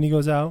trip it when he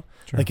goes out.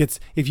 Sure. Like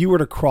if you were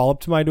to crawl up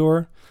to my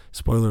door,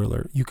 spoiler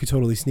alert, you could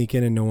totally sneak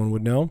in and no one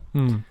would know.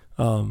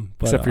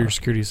 Except for your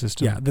security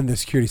system. Yeah, then the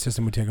security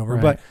system would take over.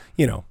 Right. But,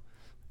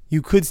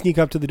 you could sneak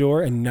up to the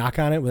door and knock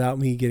on it without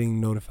me getting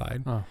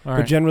notified. Oh, all but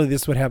right. generally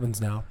this is what happens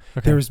now.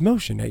 Okay. There is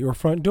motion at your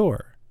front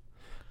door.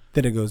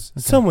 Then it goes,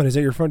 someone is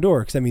at your front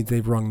door, because that means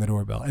they've rung the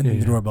doorbell, and then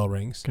the doorbell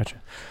rings.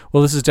 Gotcha.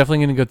 Well, this is definitely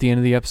going to go at the end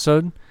of the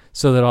episode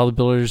so that all the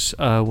builders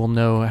will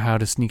know how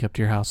to sneak up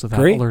to your house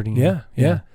without alerting you. Yeah.